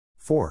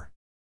 4.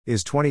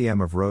 Is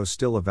 20M of rows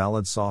still a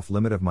valid soft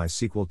limit of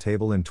MySQL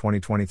table in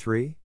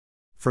 2023?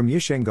 From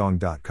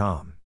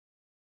yishengong.com.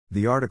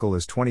 The article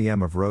Is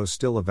 20M of rows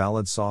still a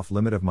valid soft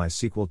limit of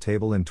MySQL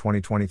table in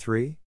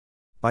 2023?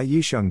 By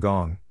Yisheng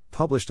Gong,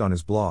 published on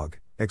his blog,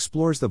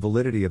 explores the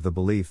validity of the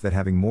belief that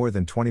having more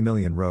than 20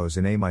 million rows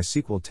in a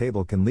MySQL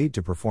table can lead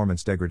to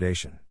performance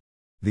degradation.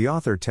 The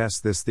author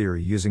tests this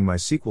theory using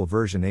MySQL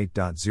version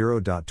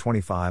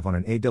 8.0.25 on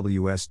an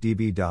AWS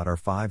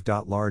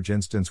DB.R5. Large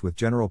instance with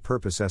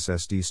general-purpose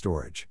SSD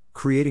storage,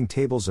 creating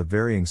tables of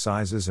varying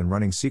sizes and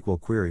running SQL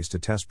queries to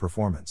test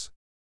performance.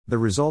 The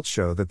results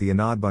show that the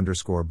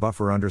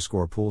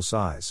inod_buffer_pool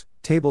size,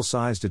 table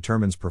size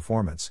determines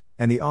performance,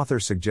 and the author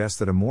suggests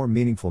that a more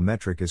meaningful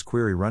metric is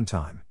query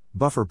runtime,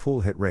 buffer pool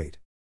hit rate.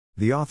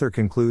 The author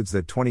concludes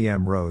that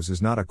 20M rows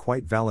is not a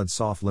quite valid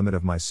soft limit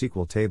of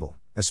MySQL table,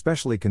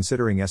 especially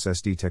considering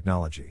SSD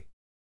technology.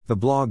 The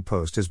blog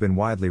post has been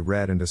widely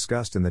read and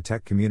discussed in the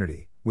tech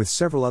community, with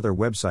several other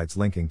websites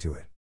linking to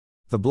it.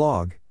 The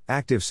blog,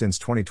 active since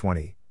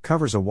 2020,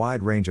 covers a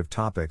wide range of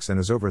topics and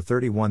has over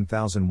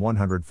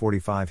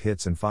 31,145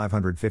 hits and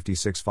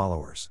 556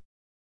 followers.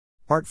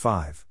 Part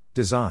 5,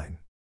 Design.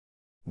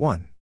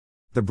 1.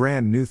 The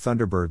brand new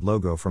Thunderbird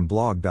logo from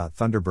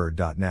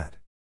blog.thunderbird.net.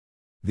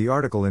 The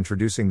article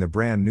introducing the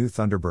brand new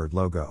Thunderbird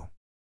logo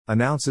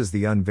announces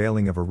the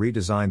unveiling of a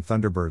redesigned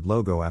Thunderbird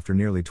logo after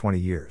nearly 20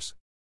 years.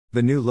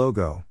 The new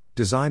logo,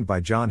 designed by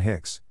John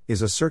Hicks,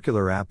 is a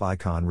circular app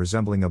icon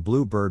resembling a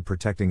blue bird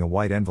protecting a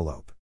white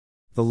envelope.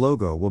 The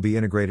logo will be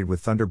integrated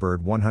with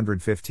Thunderbird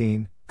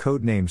 115,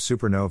 codenamed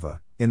Supernova,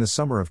 in the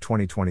summer of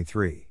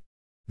 2023.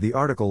 The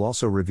article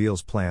also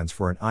reveals plans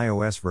for an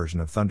iOS version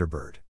of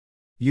Thunderbird.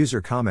 User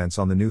comments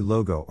on the new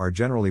logo are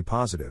generally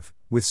positive,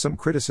 with some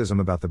criticism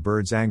about the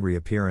bird's angry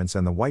appearance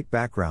and the white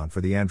background for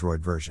the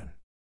Android version.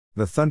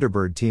 The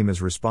Thunderbird team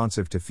is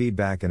responsive to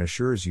feedback and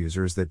assures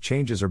users that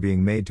changes are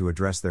being made to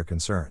address their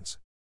concerns.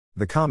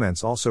 The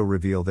comments also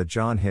reveal that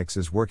John Hicks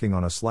is working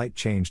on a slight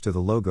change to the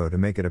logo to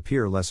make it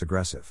appear less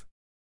aggressive.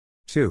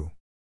 2.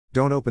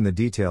 Don't open the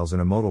details in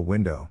a modal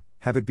window,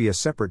 have it be a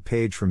separate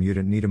page from You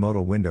Don't Need a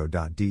Modal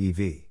Window.dev.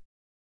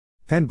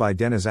 Penned by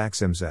Deniz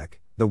Aksimzek,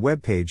 the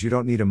web page You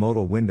Don't Need a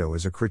Modal Window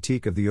is a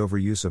critique of the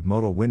overuse of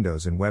modal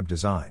windows in web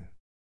design.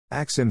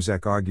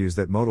 Aksimzek argues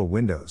that modal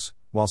windows,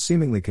 while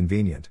seemingly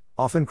convenient,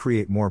 often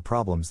create more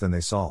problems than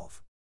they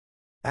solve.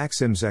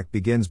 Aksimzek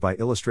begins by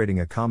illustrating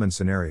a common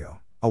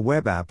scenario, a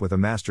web app with a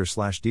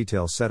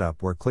master/details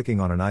setup where clicking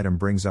on an item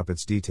brings up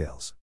its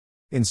details.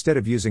 Instead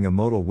of using a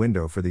modal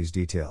window for these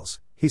details,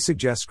 he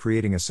suggests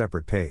creating a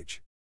separate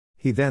page.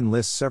 He then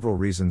lists several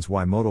reasons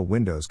why modal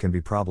windows can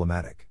be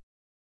problematic.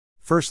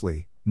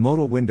 Firstly,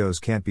 modal windows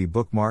can't be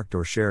bookmarked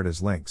or shared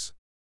as links.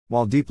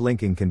 While deep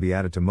linking can be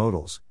added to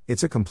modals,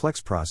 it's a complex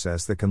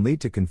process that can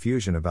lead to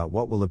confusion about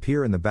what will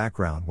appear in the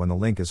background when the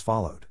link is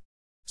followed.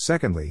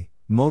 Secondly,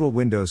 modal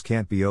windows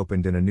can't be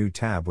opened in a new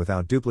tab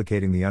without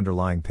duplicating the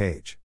underlying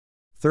page.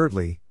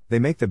 Thirdly, they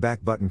make the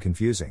back button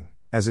confusing,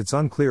 as it's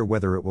unclear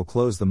whether it will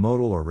close the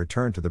modal or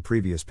return to the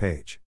previous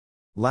page.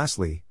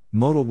 Lastly,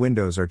 modal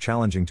windows are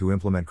challenging to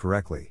implement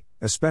correctly,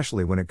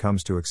 especially when it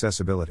comes to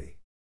accessibility.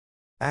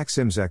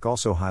 Aksimzek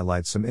also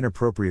highlights some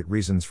inappropriate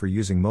reasons for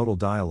using modal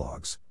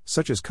dialogues,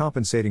 such as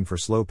compensating for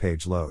slow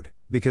page load,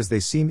 because they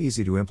seem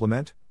easy to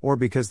implement, or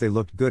because they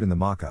looked good in the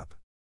mockup.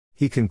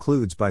 He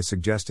concludes by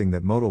suggesting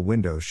that modal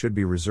windows should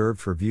be reserved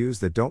for views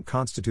that don't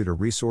constitute a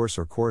resource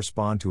or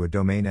correspond to a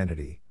domain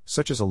entity,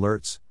 such as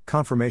alerts,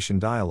 confirmation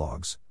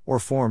dialogues, or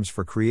forms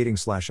for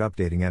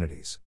creating/updating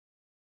entities.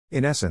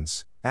 In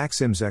essence,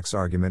 Aksimzek's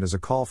argument is a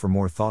call for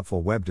more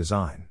thoughtful web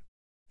design.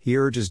 He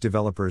urges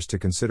developers to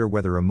consider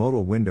whether a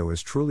modal window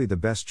is truly the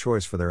best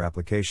choice for their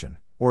application,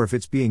 or if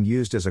it's being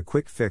used as a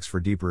quick fix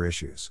for deeper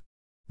issues.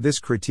 This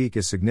critique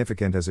is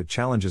significant as it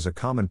challenges a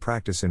common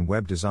practice in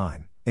web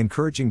design,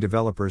 encouraging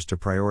developers to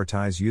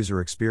prioritize user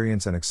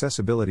experience and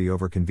accessibility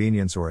over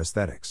convenience or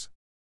aesthetics.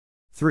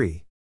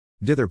 3.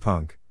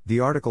 Ditherpunk, the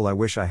article I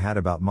wish I had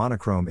about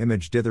monochrome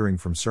image dithering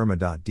from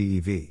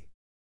surma.dev.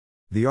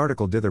 The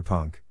article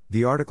Ditherpunk,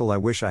 the article I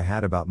wish I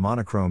had about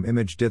monochrome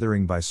image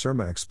dithering by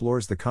Surma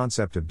explores the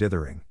concept of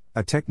dithering,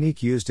 a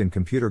technique used in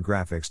computer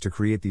graphics to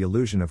create the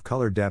illusion of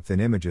color depth in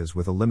images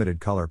with a limited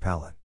color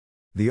palette.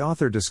 The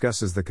author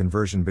discusses the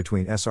conversion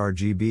between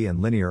sRGB and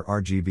linear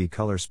RGB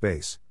color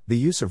space, the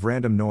use of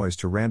random noise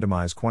to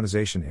randomize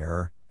quantization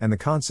error, and the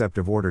concept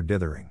of ordered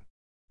dithering.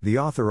 The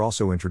author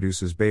also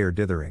introduces Bayer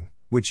dithering,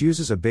 which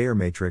uses a Bayer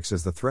matrix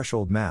as the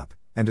threshold map,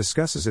 and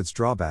discusses its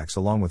drawbacks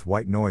along with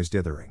white noise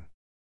dithering.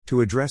 To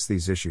address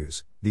these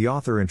issues, the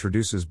author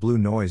introduces blue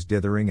noise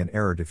dithering and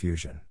error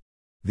diffusion.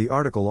 The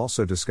article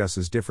also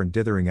discusses different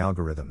dithering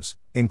algorithms,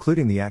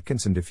 including the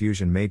Atkinson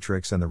diffusion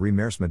matrix and the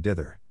Remersma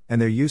dither,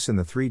 and their use in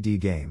the 3D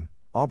game,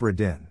 Obra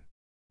Dinn.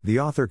 The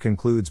author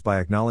concludes by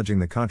acknowledging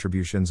the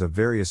contributions of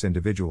various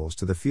individuals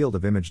to the field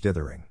of image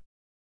dithering.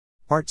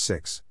 Part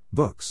 6,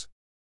 Books.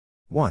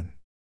 1.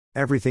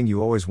 Everything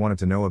You Always Wanted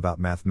to Know About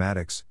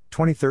Mathematics,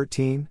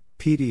 2013,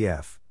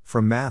 PDF,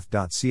 from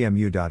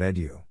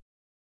math.cmu.edu.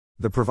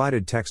 The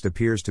provided text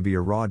appears to be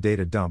a raw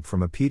data dump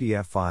from a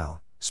PDF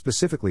file,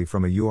 specifically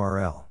from a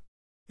URL.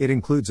 It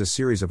includes a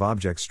series of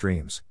object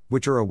streams,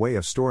 which are a way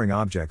of storing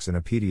objects in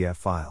a PDF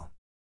file.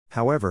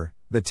 However,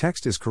 the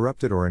text is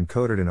corrupted or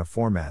encoded in a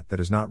format that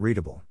is not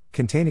readable,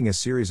 containing a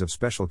series of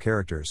special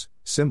characters,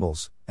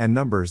 symbols, and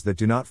numbers that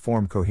do not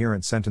form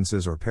coherent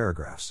sentences or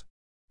paragraphs.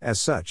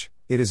 As such,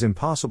 it is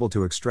impossible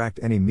to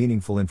extract any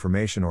meaningful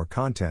information or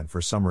content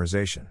for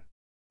summarization.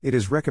 It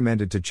is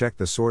recommended to check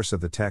the source of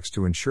the text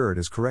to ensure it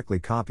is correctly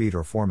copied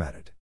or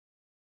formatted.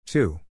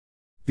 2.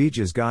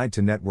 Bij's Guide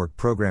to Network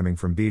Programming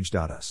from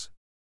Bij.us.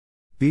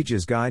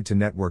 Bij's Guide to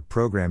Network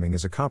Programming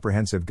is a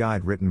comprehensive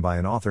guide written by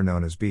an author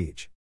known as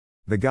Bij.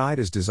 The guide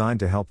is designed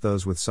to help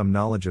those with some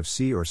knowledge of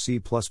C or C++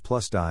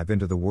 dive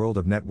into the world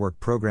of network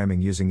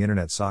programming using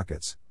Internet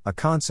sockets, a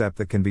concept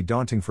that can be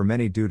daunting for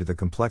many due to the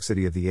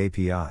complexity of the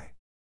API.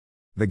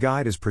 The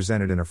guide is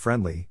presented in a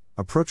friendly,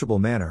 approachable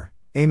manner,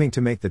 aiming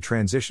to make the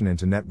transition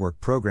into network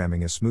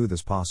programming as smooth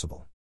as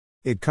possible.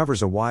 It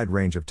covers a wide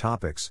range of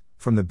topics,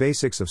 from the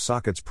basics of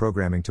sockets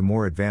programming to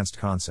more advanced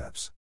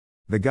concepts.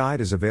 The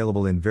guide is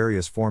available in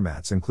various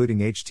formats including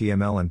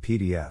HTML and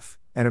PDF,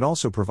 and it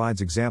also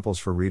provides examples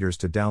for readers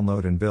to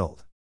download and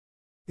build.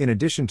 In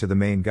addition to the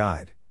main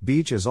guide,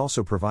 Bij has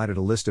also provided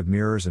a list of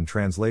mirrors and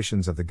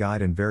translations of the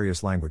guide in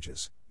various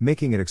languages,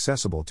 making it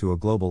accessible to a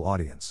global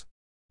audience.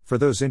 For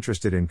those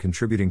interested in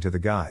contributing to the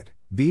guide,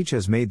 Bij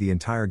has made the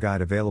entire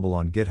guide available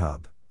on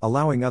GitHub,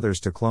 allowing others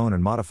to clone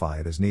and modify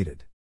it as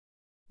needed.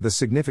 The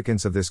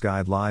significance of this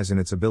guide lies in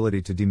its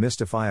ability to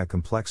demystify a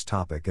complex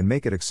topic and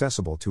make it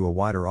accessible to a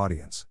wider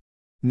audience.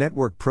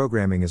 Network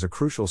programming is a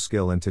crucial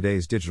skill in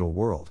today's digital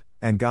world,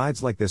 and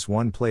guides like this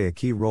one play a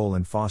key role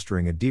in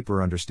fostering a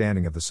deeper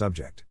understanding of the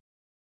subject.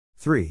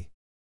 3.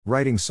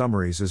 Writing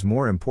summaries is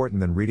more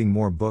important than reading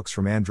more books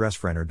from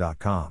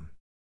andresfrenner.com.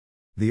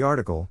 The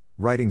article,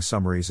 Writing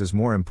Summaries is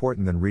More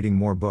Important Than Reading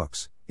More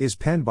Books, is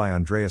penned by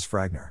Andreas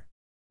Fragner.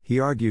 He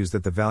argues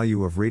that the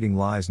value of reading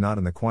lies not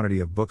in the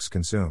quantity of books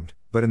consumed,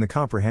 but in the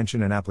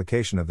comprehension and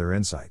application of their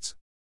insights.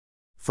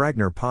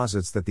 Fragner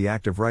posits that the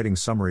act of writing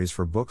summaries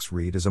for books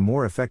read is a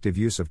more effective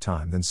use of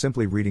time than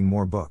simply reading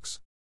more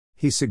books.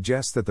 He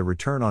suggests that the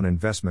return on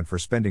investment for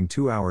spending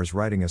 2 hours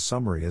writing a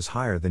summary is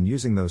higher than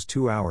using those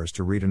 2 hours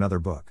to read another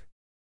book.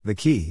 The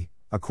key,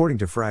 according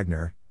to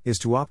Fragner, is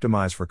to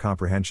optimize for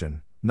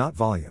comprehension, not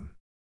volume.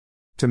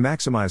 To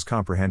maximize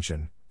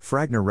comprehension,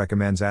 Fragner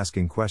recommends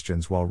asking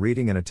questions while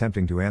reading and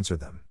attempting to answer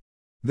them.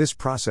 This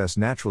process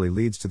naturally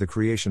leads to the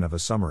creation of a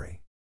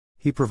summary.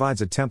 He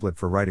provides a template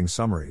for writing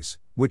summaries,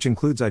 which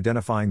includes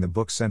identifying the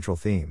book's central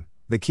theme,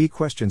 the key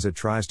questions it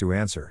tries to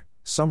answer,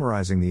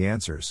 summarizing the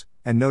answers,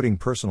 and noting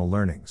personal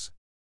learnings.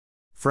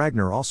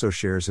 Fragner also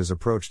shares his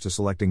approach to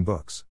selecting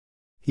books.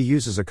 He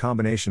uses a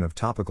combination of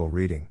topical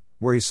reading,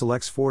 where he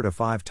selects 4 to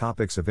 5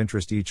 topics of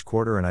interest each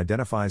quarter and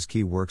identifies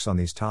key works on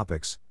these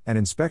topics, and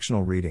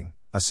inspectional reading,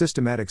 a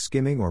systematic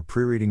skimming or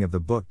pre-reading of the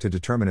book to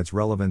determine its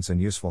relevance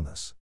and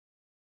usefulness.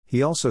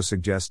 He also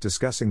suggests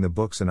discussing the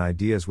books and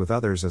ideas with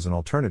others as an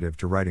alternative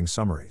to writing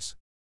summaries.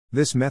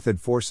 This method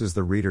forces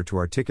the reader to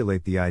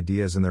articulate the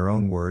ideas in their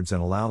own words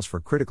and allows for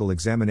critical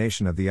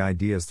examination of the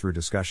ideas through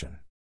discussion.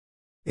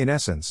 In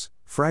essence,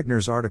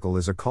 Fragner's article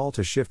is a call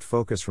to shift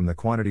focus from the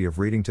quantity of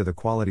reading to the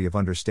quality of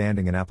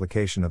understanding and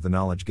application of the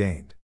knowledge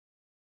gained.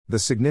 The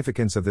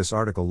significance of this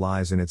article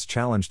lies in its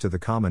challenge to the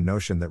common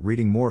notion that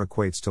reading more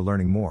equates to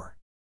learning more.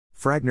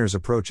 Fragner's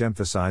approach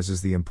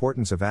emphasizes the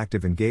importance of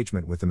active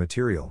engagement with the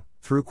material,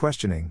 through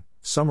questioning,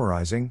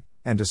 summarizing,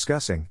 and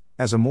discussing,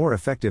 as a more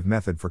effective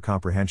method for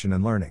comprehension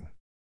and learning.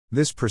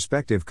 This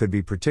perspective could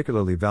be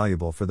particularly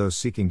valuable for those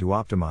seeking to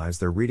optimize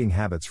their reading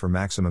habits for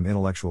maximum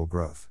intellectual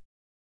growth.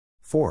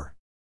 4.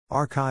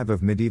 Archive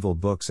of medieval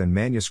books and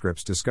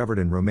manuscripts discovered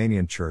in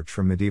Romanian church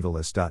from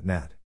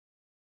medievalist.net.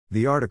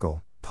 The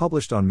article,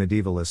 published on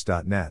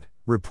medievalist.net,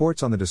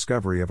 reports on the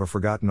discovery of a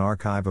forgotten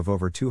archive of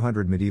over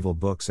 200 medieval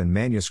books and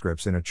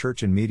manuscripts in a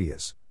church in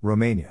Medias,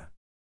 Romania.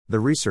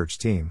 The research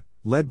team,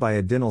 led by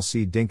Adinel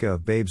C. Dinka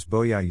of Babes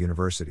Bolyai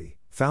University,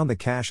 found the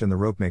cache in the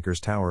Ropemaker's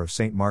Tower of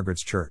St.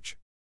 Margaret's Church.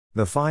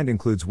 The find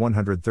includes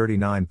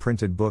 139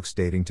 printed books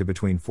dating to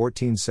between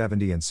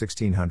 1470 and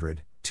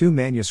 1600, 2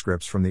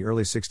 manuscripts from the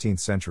early 16th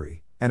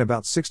century, and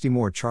about 60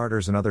 more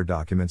charters and other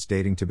documents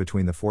dating to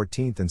between the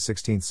 14th and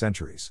 16th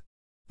centuries.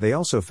 They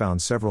also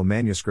found several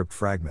manuscript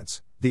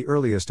fragments, the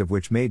earliest of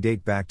which may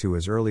date back to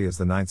as early as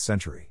the 9th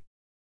century.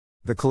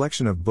 The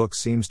collection of books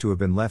seems to have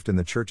been left in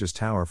the church's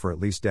tower for at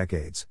least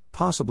decades,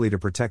 possibly to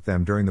protect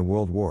them during the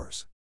World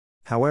Wars.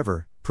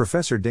 However,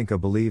 Professor Dinka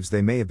believes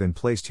they may have been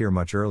placed here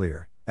much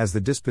earlier, as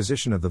the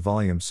disposition of the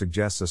volumes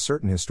suggests a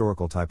certain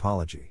historical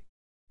typology.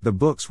 The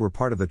books were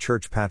part of the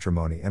church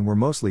patrimony and were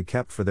mostly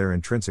kept for their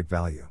intrinsic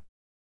value.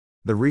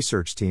 The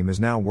research team is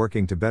now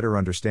working to better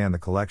understand the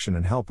collection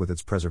and help with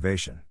its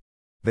preservation.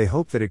 They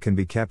hope that it can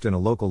be kept in a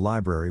local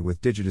library with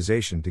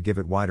digitization to give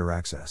it wider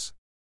access.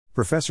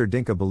 Professor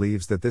Dinka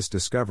believes that this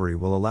discovery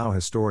will allow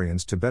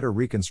historians to better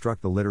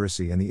reconstruct the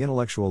literacy and the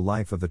intellectual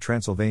life of the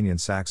Transylvanian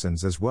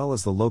Saxons as well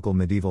as the local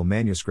medieval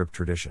manuscript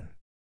tradition.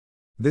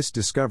 This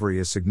discovery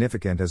is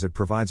significant as it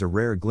provides a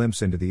rare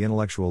glimpse into the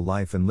intellectual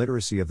life and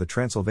literacy of the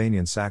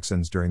Transylvanian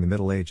Saxons during the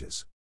Middle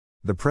Ages.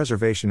 The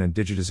preservation and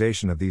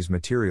digitization of these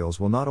materials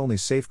will not only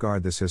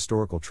safeguard this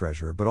historical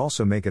treasure but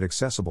also make it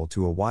accessible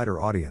to a wider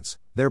audience,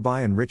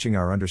 thereby enriching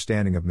our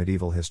understanding of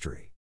medieval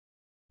history.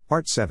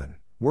 Part 7.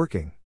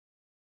 Working.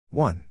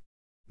 1.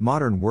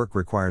 Modern work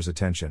requires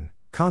attention.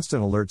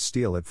 Constant alerts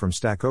steal it from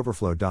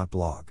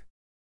stackoverflow.blog.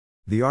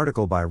 The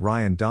article by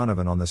Ryan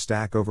Donovan on the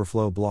Stack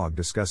Overflow blog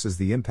discusses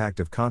the impact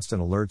of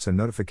constant alerts and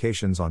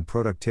notifications on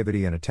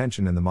productivity and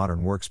attention in the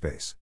modern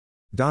workspace.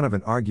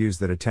 Donovan argues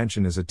that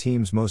attention is a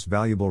team's most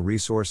valuable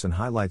resource and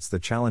highlights the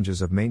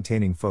challenges of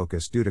maintaining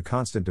focus due to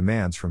constant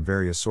demands from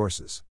various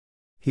sources.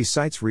 He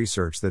cites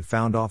research that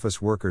found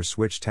office workers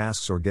switch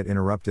tasks or get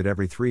interrupted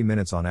every 3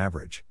 minutes on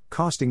average,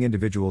 costing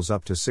individuals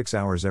up to 6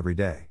 hours every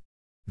day.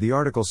 The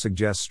article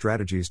suggests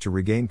strategies to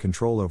regain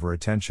control over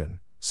attention,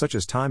 such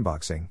as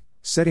timeboxing,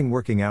 setting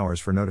working hours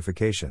for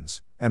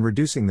notifications, and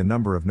reducing the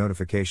number of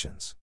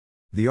notifications.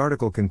 The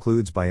article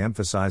concludes by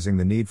emphasizing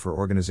the need for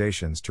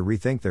organizations to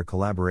rethink their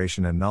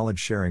collaboration and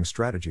knowledge-sharing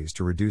strategies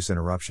to reduce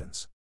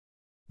interruptions.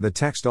 The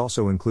text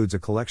also includes a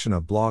collection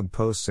of blog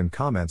posts and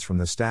comments from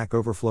the Stack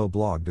Overflow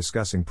blog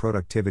discussing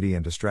productivity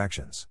and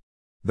distractions.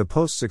 The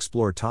posts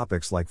explore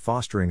topics like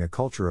fostering a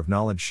culture of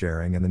knowledge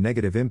sharing and the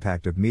negative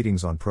impact of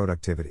meetings on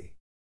productivity.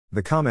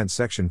 The comment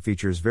section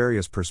features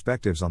various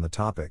perspectives on the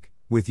topic,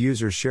 with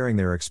users sharing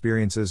their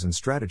experiences and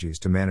strategies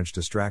to manage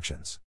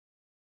distractions.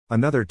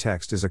 Another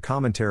text is a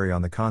commentary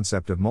on the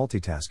concept of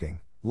multitasking,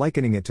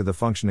 likening it to the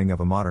functioning of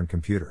a modern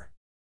computer.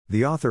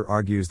 The author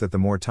argues that the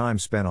more time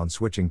spent on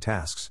switching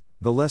tasks,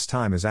 the less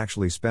time is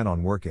actually spent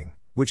on working,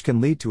 which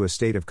can lead to a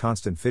state of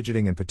constant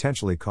fidgeting and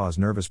potentially cause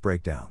nervous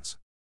breakdowns.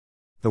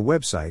 The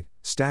website,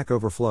 Stack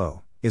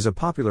Overflow, is a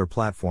popular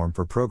platform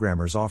for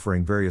programmers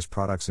offering various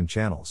products and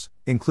channels,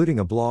 including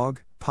a blog,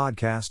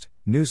 podcast,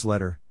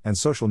 newsletter, and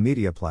social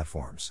media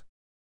platforms.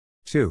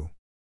 2.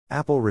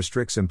 Apple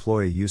restricts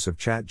employee use of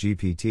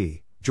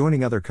ChatGPT,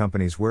 joining other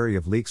companies wary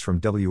of leaks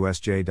from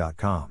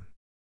WSJ.com.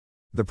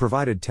 The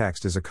provided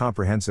text is a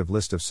comprehensive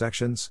list of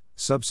sections,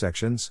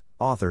 subsections,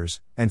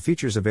 authors, and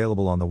features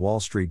available on the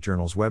Wall Street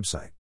Journal's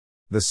website.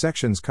 The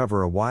sections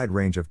cover a wide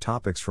range of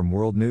topics from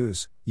world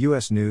news,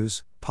 U.S.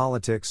 news,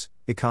 politics,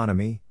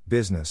 economy,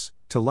 business,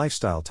 to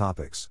lifestyle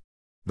topics.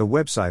 The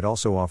website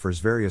also offers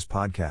various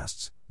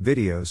podcasts,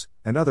 videos,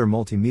 and other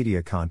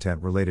multimedia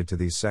content related to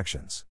these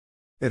sections.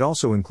 It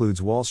also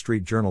includes Wall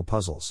Street Journal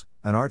puzzles,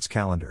 an arts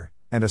calendar,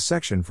 and a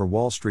section for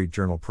Wall Street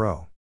Journal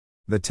Pro.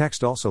 The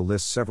text also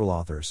lists several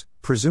authors,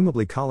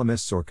 presumably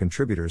columnists or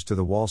contributors to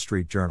the Wall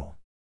Street Journal.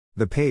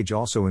 The page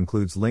also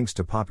includes links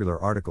to popular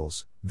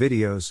articles,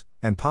 videos,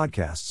 and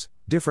podcasts,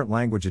 different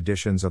language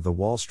editions of the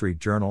Wall Street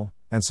Journal,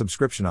 and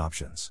subscription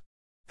options.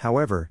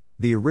 However,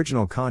 the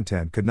original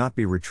content could not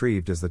be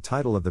retrieved as the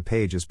title of the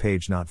page is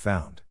page not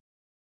found.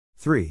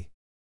 3.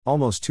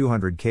 Almost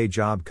 200K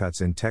job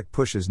cuts in tech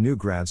pushes new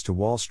grads to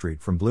Wall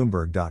Street from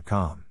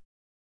Bloomberg.com.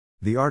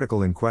 The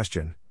article in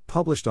question,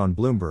 published on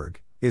Bloomberg,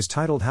 is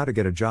titled How to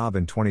Get a Job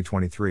in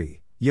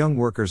 2023, Young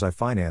Workers I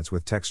Finance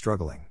with Tech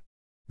Struggling.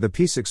 The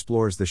piece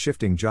explores the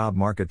shifting job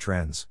market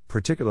trends,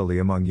 particularly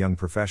among young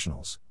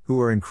professionals,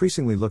 who are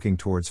increasingly looking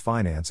towards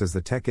finance as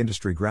the tech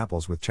industry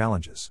grapples with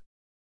challenges.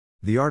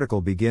 The article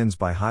begins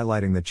by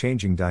highlighting the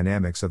changing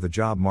dynamics of the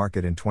job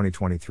market in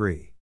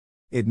 2023.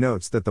 It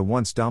notes that the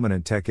once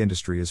dominant tech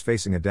industry is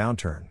facing a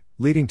downturn,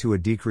 leading to a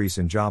decrease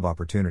in job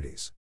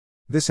opportunities.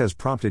 This has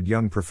prompted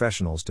young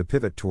professionals to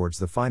pivot towards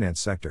the finance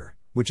sector,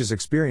 which is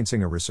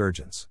experiencing a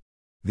resurgence.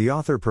 The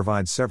author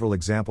provides several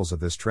examples of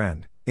this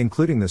trend,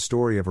 including the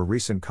story of a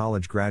recent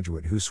college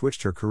graduate who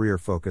switched her career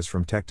focus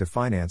from tech to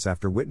finance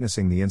after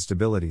witnessing the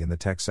instability in the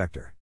tech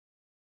sector.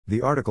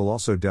 The article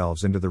also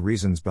delves into the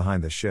reasons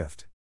behind the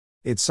shift.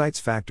 It cites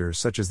factors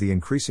such as the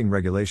increasing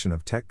regulation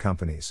of tech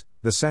companies,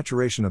 the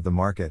saturation of the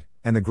market,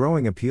 and the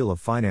growing appeal of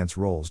finance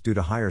roles due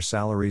to higher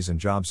salaries and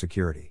job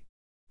security.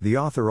 The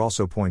author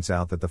also points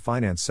out that the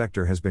finance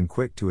sector has been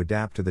quick to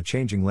adapt to the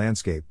changing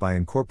landscape by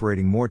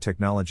incorporating more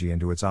technology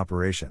into its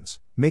operations,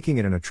 making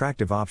it an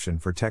attractive option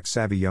for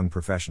tech-savvy young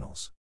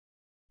professionals.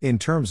 In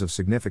terms of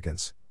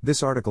significance,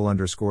 this article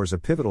underscores a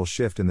pivotal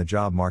shift in the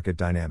job market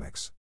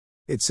dynamics.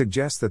 It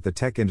suggests that the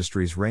tech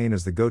industry's reign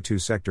as the go-to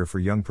sector for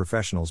young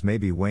professionals may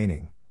be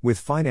waning, with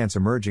finance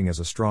emerging as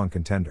a strong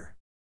contender.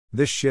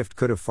 This shift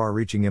could have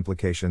far-reaching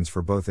implications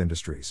for both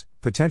industries,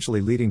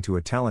 potentially leading to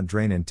a talent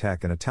drain in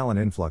tech and a talent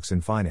influx in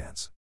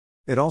finance.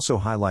 It also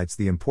highlights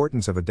the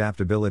importance of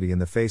adaptability in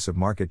the face of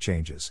market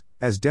changes,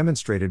 as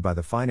demonstrated by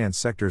the finance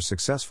sector's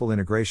successful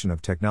integration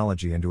of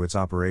technology into its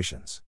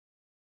operations.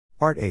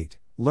 Part 8.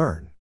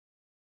 Learn.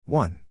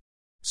 1.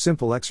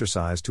 Simple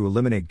exercise to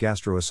eliminate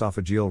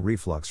gastroesophageal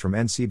reflux from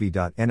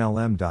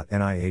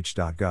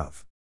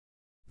ncb.nlm.nih.gov.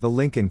 The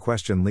link in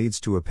question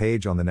leads to a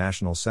page on the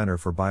National Center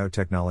for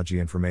Biotechnology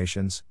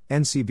Information's,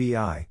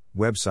 NCBI,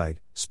 website,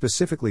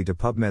 specifically to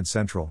PubMed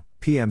Central,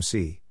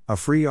 PMC, a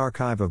free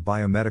archive of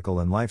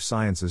biomedical and life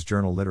sciences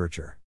journal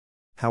literature.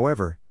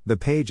 However, the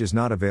page is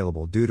not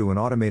available due to an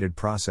automated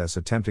process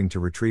attempting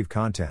to retrieve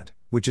content,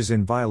 which is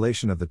in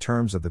violation of the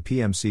terms of the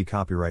PMC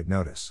copyright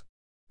notice.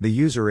 The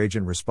user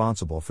agent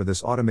responsible for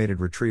this automated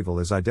retrieval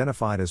is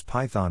identified as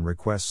Python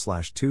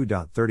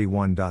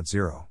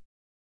request/2.31.0.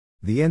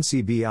 The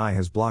NCBI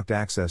has blocked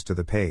access to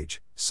the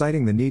page,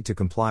 citing the need to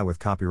comply with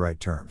copyright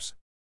terms.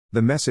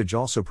 The message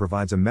also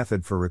provides a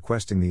method for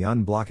requesting the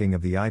unblocking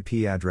of the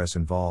IP address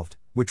involved,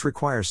 which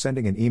requires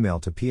sending an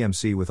email to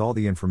PMC with all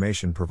the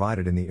information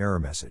provided in the error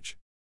message.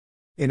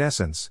 In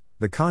essence,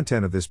 the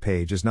content of this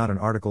page is not an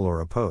article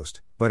or a post,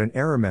 but an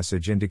error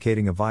message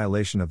indicating a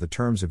violation of the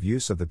terms of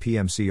use of the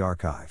PMC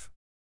archive.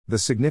 The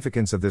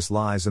significance of this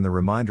lies in the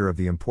reminder of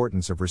the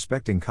importance of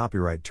respecting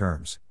copyright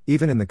terms,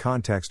 even in the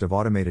context of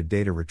automated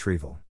data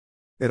retrieval.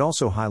 It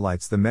also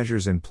highlights the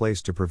measures in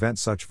place to prevent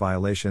such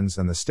violations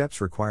and the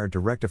steps required to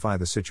rectify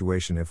the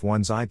situation if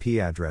one's IP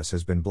address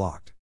has been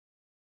blocked.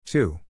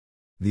 2.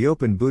 The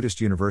Open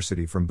Buddhist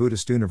University from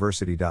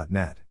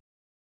BuddhistUniversity.net.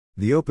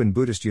 The Open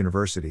Buddhist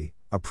University,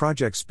 a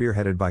project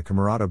spearheaded by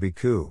Camarado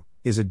Bhikkhu,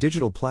 is a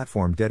digital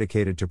platform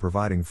dedicated to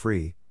providing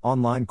free,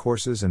 online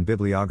courses and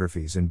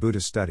bibliographies in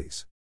Buddhist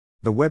studies.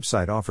 The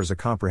website offers a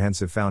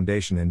comprehensive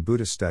foundation in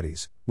Buddhist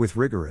studies, with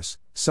rigorous,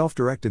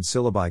 self-directed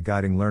syllabi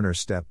guiding learners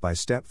step by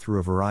step through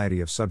a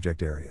variety of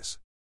subject areas.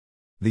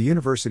 The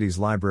university's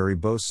library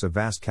boasts a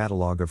vast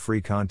catalog of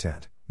free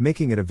content,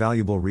 making it a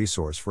valuable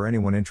resource for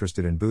anyone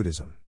interested in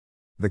Buddhism.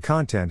 The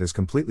content is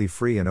completely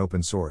free and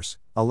open source,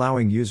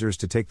 allowing users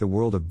to take the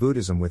world of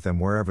Buddhism with them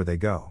wherever they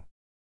go.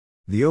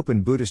 The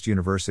Open Buddhist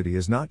University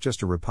is not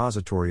just a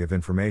repository of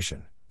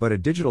information, but a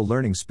digital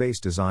learning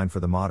space designed for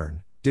the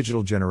modern,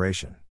 digital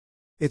generation.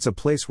 It's a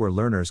place where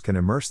learners can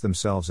immerse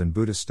themselves in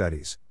Buddhist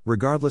studies,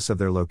 regardless of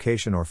their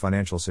location or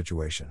financial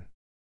situation.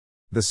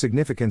 The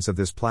significance of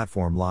this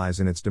platform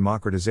lies in its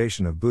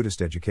democratization of Buddhist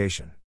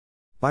education.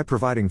 By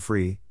providing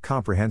free,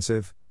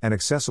 comprehensive, and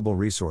accessible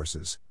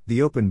resources,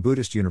 the Open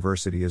Buddhist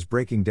University is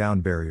breaking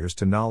down barriers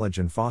to knowledge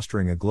and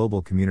fostering a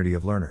global community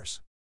of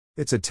learners.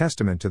 It's a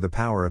testament to the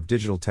power of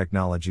digital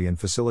technology in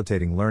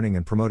facilitating learning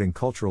and promoting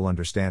cultural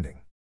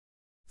understanding.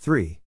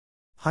 3.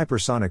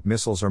 Hypersonic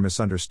missiles are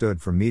misunderstood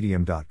from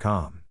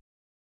Medium.com.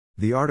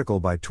 The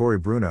article by Tori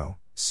Bruno,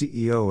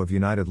 CEO of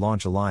United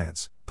Launch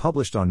Alliance,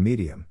 published on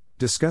Medium,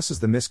 discusses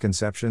the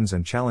misconceptions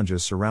and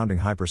challenges surrounding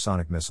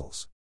hypersonic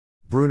missiles.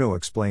 Bruno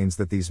explains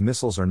that these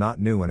missiles are not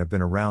new and have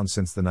been around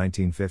since the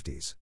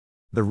 1950s.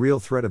 The real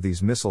threat of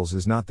these missiles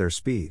is not their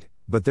speed,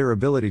 but their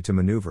ability to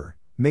maneuver,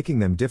 making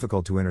them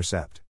difficult to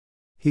intercept.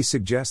 He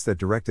suggests that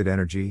directed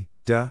energy,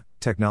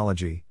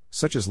 technology,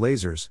 such as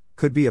lasers,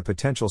 could be a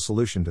potential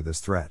solution to this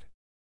threat.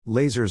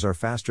 Lasers are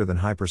faster than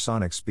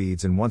hypersonic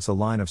speeds, and once a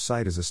line of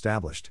sight is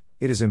established,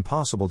 it is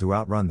impossible to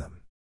outrun them.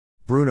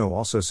 Bruno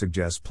also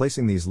suggests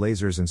placing these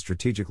lasers in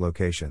strategic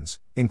locations,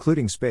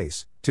 including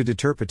space, to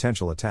deter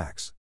potential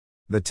attacks.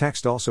 The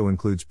text also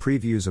includes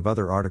previews of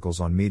other articles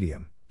on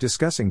Medium,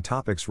 discussing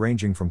topics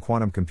ranging from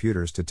quantum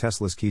computers to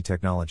Tesla's key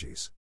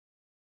technologies.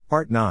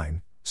 Part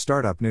 9,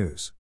 Startup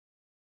News.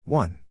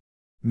 1.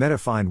 Meta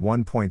fined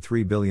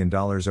 $1.3 billion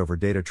over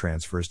data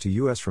transfers to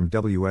US from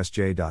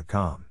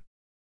WSJ.com.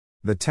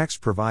 The text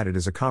provided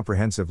is a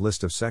comprehensive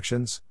list of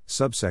sections,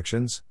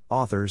 subsections,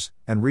 authors,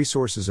 and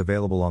resources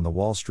available on the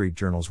Wall Street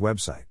Journal's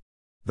website.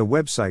 The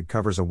website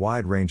covers a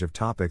wide range of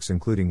topics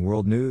including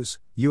world news,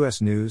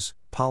 US news,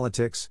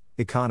 politics,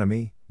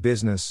 economy,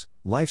 business,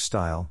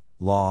 lifestyle,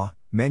 law,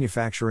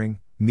 manufacturing,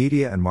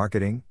 media and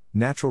marketing,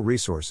 natural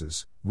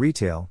resources,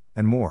 retail,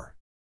 and more.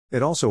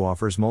 It also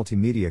offers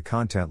multimedia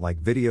content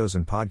like videos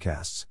and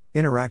podcasts,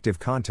 interactive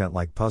content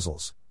like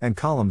puzzles, and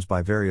columns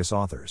by various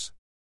authors.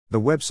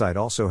 The website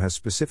also has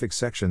specific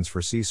sections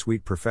for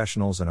C-suite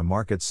professionals and a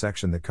markets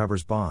section that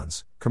covers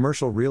bonds,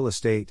 commercial real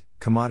estate,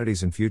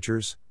 commodities and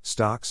futures,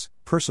 stocks,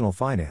 personal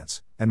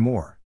finance, and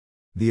more.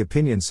 The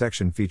opinion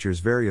section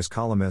features various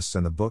columnists,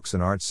 and the books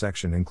and arts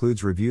section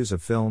includes reviews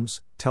of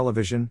films,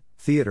 television,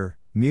 theater,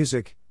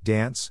 music,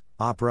 dance,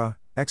 opera,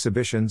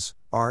 exhibitions,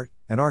 art,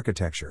 and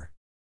architecture.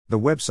 The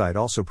website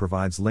also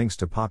provides links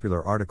to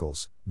popular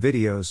articles,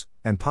 videos,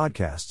 and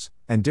podcasts,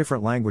 and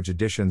different language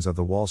editions of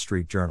the Wall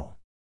Street Journal.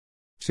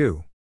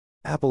 2.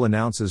 Apple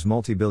announces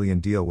multi-billion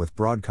deal with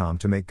Broadcom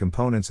to make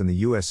components in the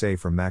USA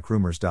from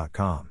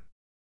MacRumors.com.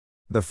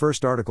 The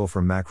first article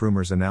from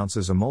MacRumors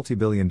announces a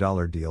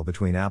multi-billion-dollar deal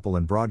between Apple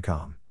and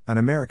Broadcom, an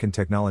American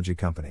technology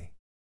company.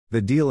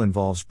 The deal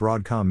involves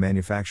Broadcom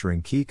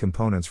manufacturing key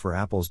components for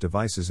Apple's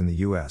devices in the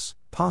US,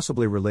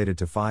 possibly related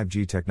to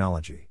 5G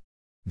technology.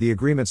 The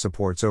agreement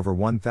supports over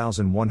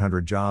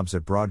 1,100 jobs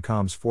at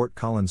Broadcom's Fort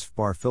Collins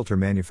FBAR filter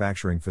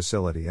manufacturing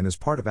facility and is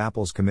part of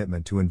Apple's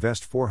commitment to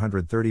invest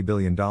 $430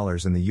 billion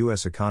in the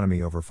U.S.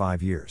 economy over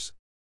 5 years.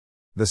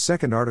 The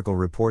second article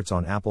reports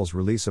on Apple's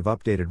release of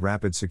updated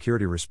Rapid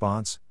Security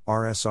Response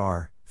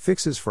 (RSR)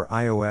 fixes for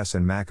iOS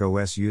and Mac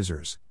OS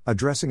users,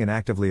 addressing an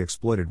actively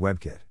exploited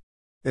WebKit.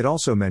 It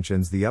also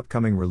mentions the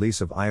upcoming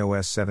release of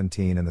iOS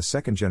 17 and the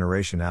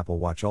second-generation Apple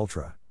Watch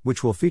Ultra,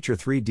 which will feature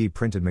 3D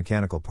printed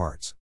mechanical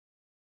parts.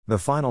 The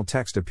final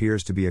text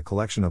appears to be a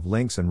collection of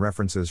links and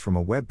references from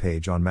a web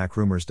page on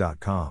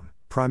MacRumors.com,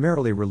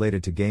 primarily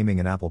related to gaming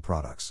and Apple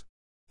products.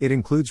 It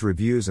includes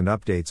reviews and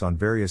updates on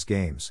various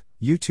games,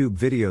 YouTube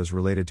videos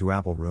related to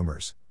Apple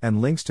rumors,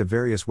 and links to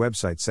various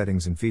website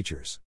settings and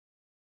features.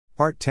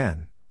 Part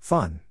 10,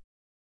 Fun.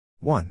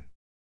 1.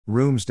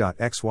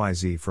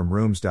 Rooms.xyz from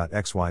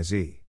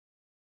Rooms.xyz.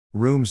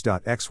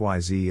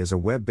 Rooms.xyz is a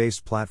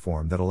web-based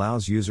platform that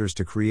allows users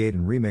to create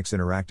and remix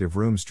interactive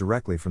rooms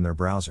directly from their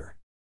browser.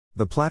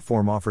 The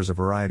platform offers a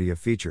variety of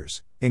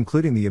features,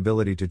 including the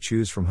ability to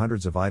choose from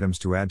hundreds of items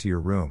to add to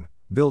your room,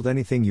 build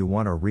anything you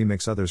want or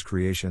remix others'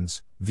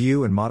 creations,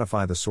 view and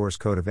modify the source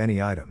code of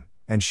any item,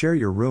 and share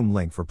your room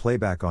link for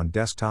playback on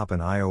desktop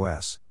and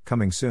iOS,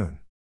 coming soon.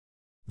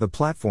 The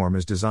platform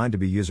is designed to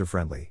be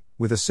user-friendly,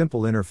 with a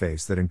simple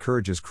interface that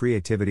encourages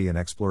creativity and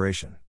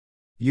exploration.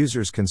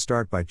 Users can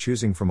start by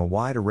choosing from a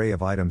wide array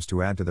of items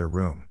to add to their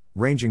room,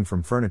 ranging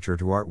from furniture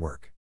to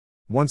artwork.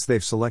 Once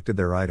they've selected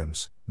their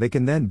items, they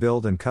can then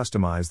build and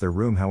customize their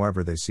room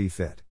however they see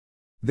fit.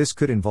 This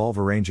could involve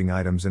arranging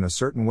items in a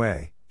certain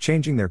way,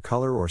 changing their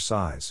color or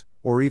size,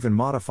 or even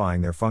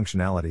modifying their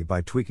functionality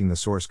by tweaking the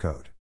source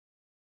code.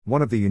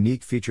 One of the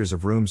unique features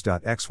of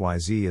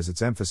Rooms.xyz is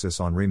its emphasis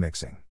on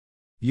remixing.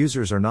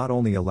 Users are not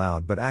only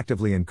allowed but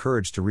actively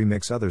encouraged to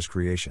remix others'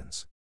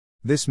 creations.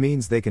 This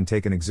means they can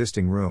take an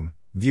existing room,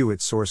 view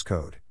its source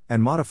code,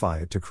 and modify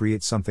it to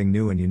create something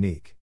new and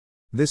unique.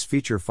 This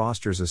feature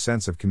fosters a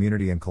sense of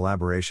community and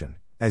collaboration,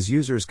 as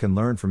users can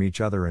learn from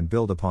each other and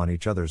build upon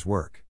each other's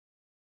work.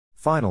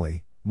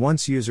 Finally,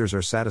 once users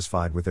are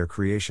satisfied with their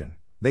creation,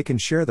 they can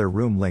share their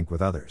room link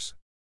with others.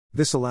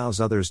 This allows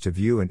others to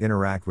view and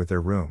interact with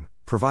their room,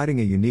 providing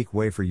a unique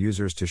way for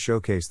users to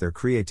showcase their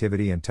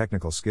creativity and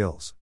technical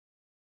skills.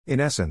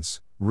 In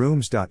essence,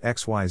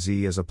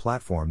 Rooms.xyz is a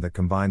platform that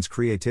combines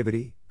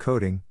creativity,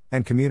 coding,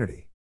 and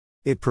community.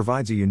 It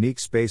provides a unique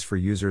space for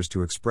users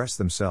to express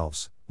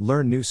themselves,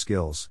 learn new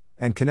skills,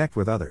 and connect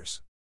with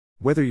others.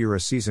 Whether you're a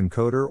seasoned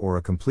coder or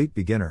a complete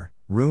beginner,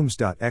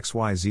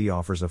 Rooms.xyz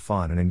offers a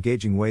fun and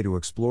engaging way to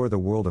explore the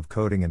world of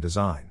coding and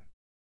design.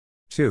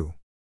 2.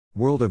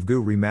 World of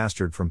Goo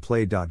Remastered from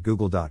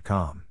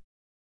play.google.com.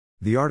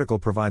 The article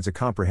provides a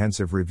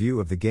comprehensive review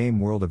of the game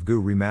World of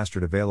Goo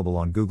Remastered, available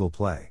on Google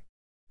Play.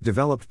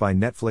 Developed by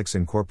Netflix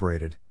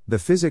Incorporated, the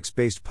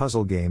physics-based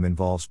puzzle game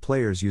involves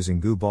players using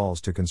Goo balls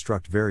to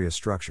construct various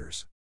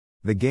structures.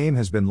 The game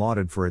has been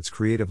lauded for its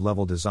creative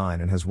level design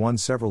and has won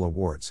several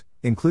awards,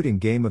 including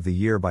Game of the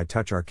Year by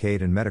Touch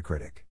Arcade and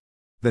Metacritic.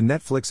 The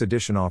Netflix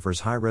edition offers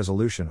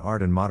high-resolution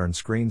art and modern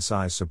screen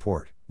size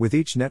support, with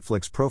each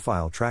Netflix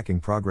profile tracking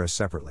progress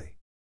separately.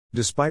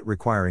 Despite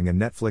requiring a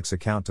Netflix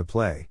account to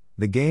play,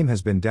 the game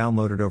has been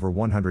downloaded over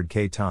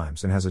 100,000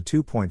 times and has a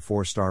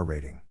 2.4 star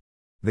rating.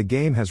 The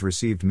game has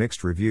received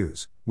mixed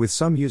reviews, with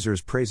some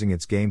users praising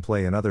its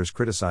gameplay and others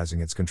criticizing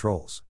its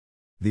controls.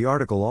 The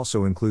article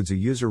also includes a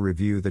user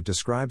review that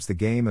describes the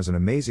game as an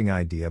amazing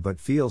idea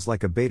but feels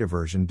like a beta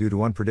version due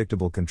to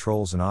unpredictable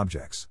controls and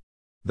objects.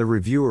 The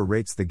reviewer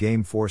rates the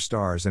game 4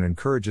 stars and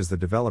encourages the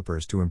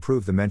developers to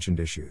improve the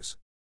mentioned issues.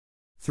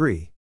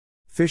 3.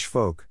 Fish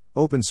Folk,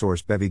 open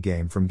source bevy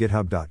game from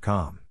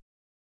github.com.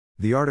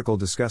 The article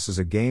discusses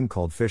a game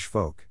called Fish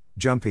Folk,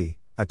 Jumpy,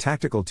 a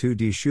tactical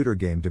 2D shooter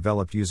game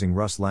developed using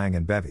Russ Lang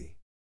and Bevy.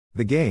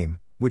 The game,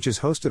 which is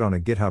hosted on a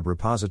GitHub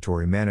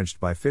repository managed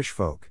by Fish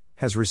Folk,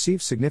 has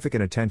received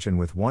significant attention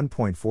with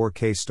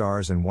 1.4K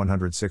stars and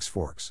 106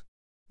 forks.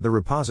 The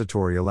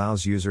repository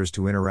allows users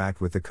to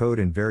interact with the code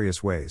in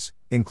various ways,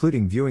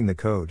 including viewing the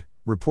code,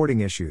 reporting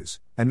issues,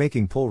 and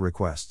making pull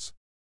requests.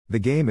 The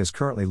game is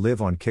currently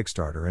live on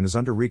Kickstarter and is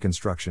under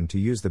reconstruction to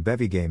use the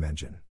Bevy game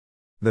engine.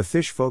 The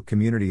Fish Folk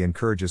community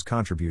encourages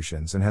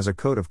contributions and has a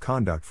code of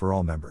conduct for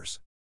all members.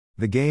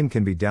 The game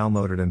can be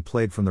downloaded and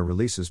played from the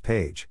releases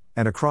page,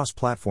 and a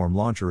cross-platform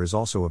launcher is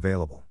also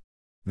available.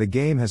 The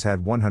game has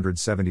had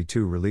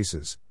 172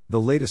 releases, the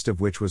latest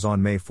of which was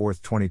on May 4,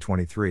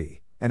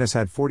 2023, and has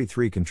had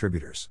 43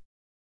 contributors.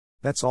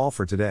 That's all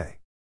for today.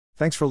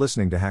 Thanks for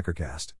listening to Hackercast.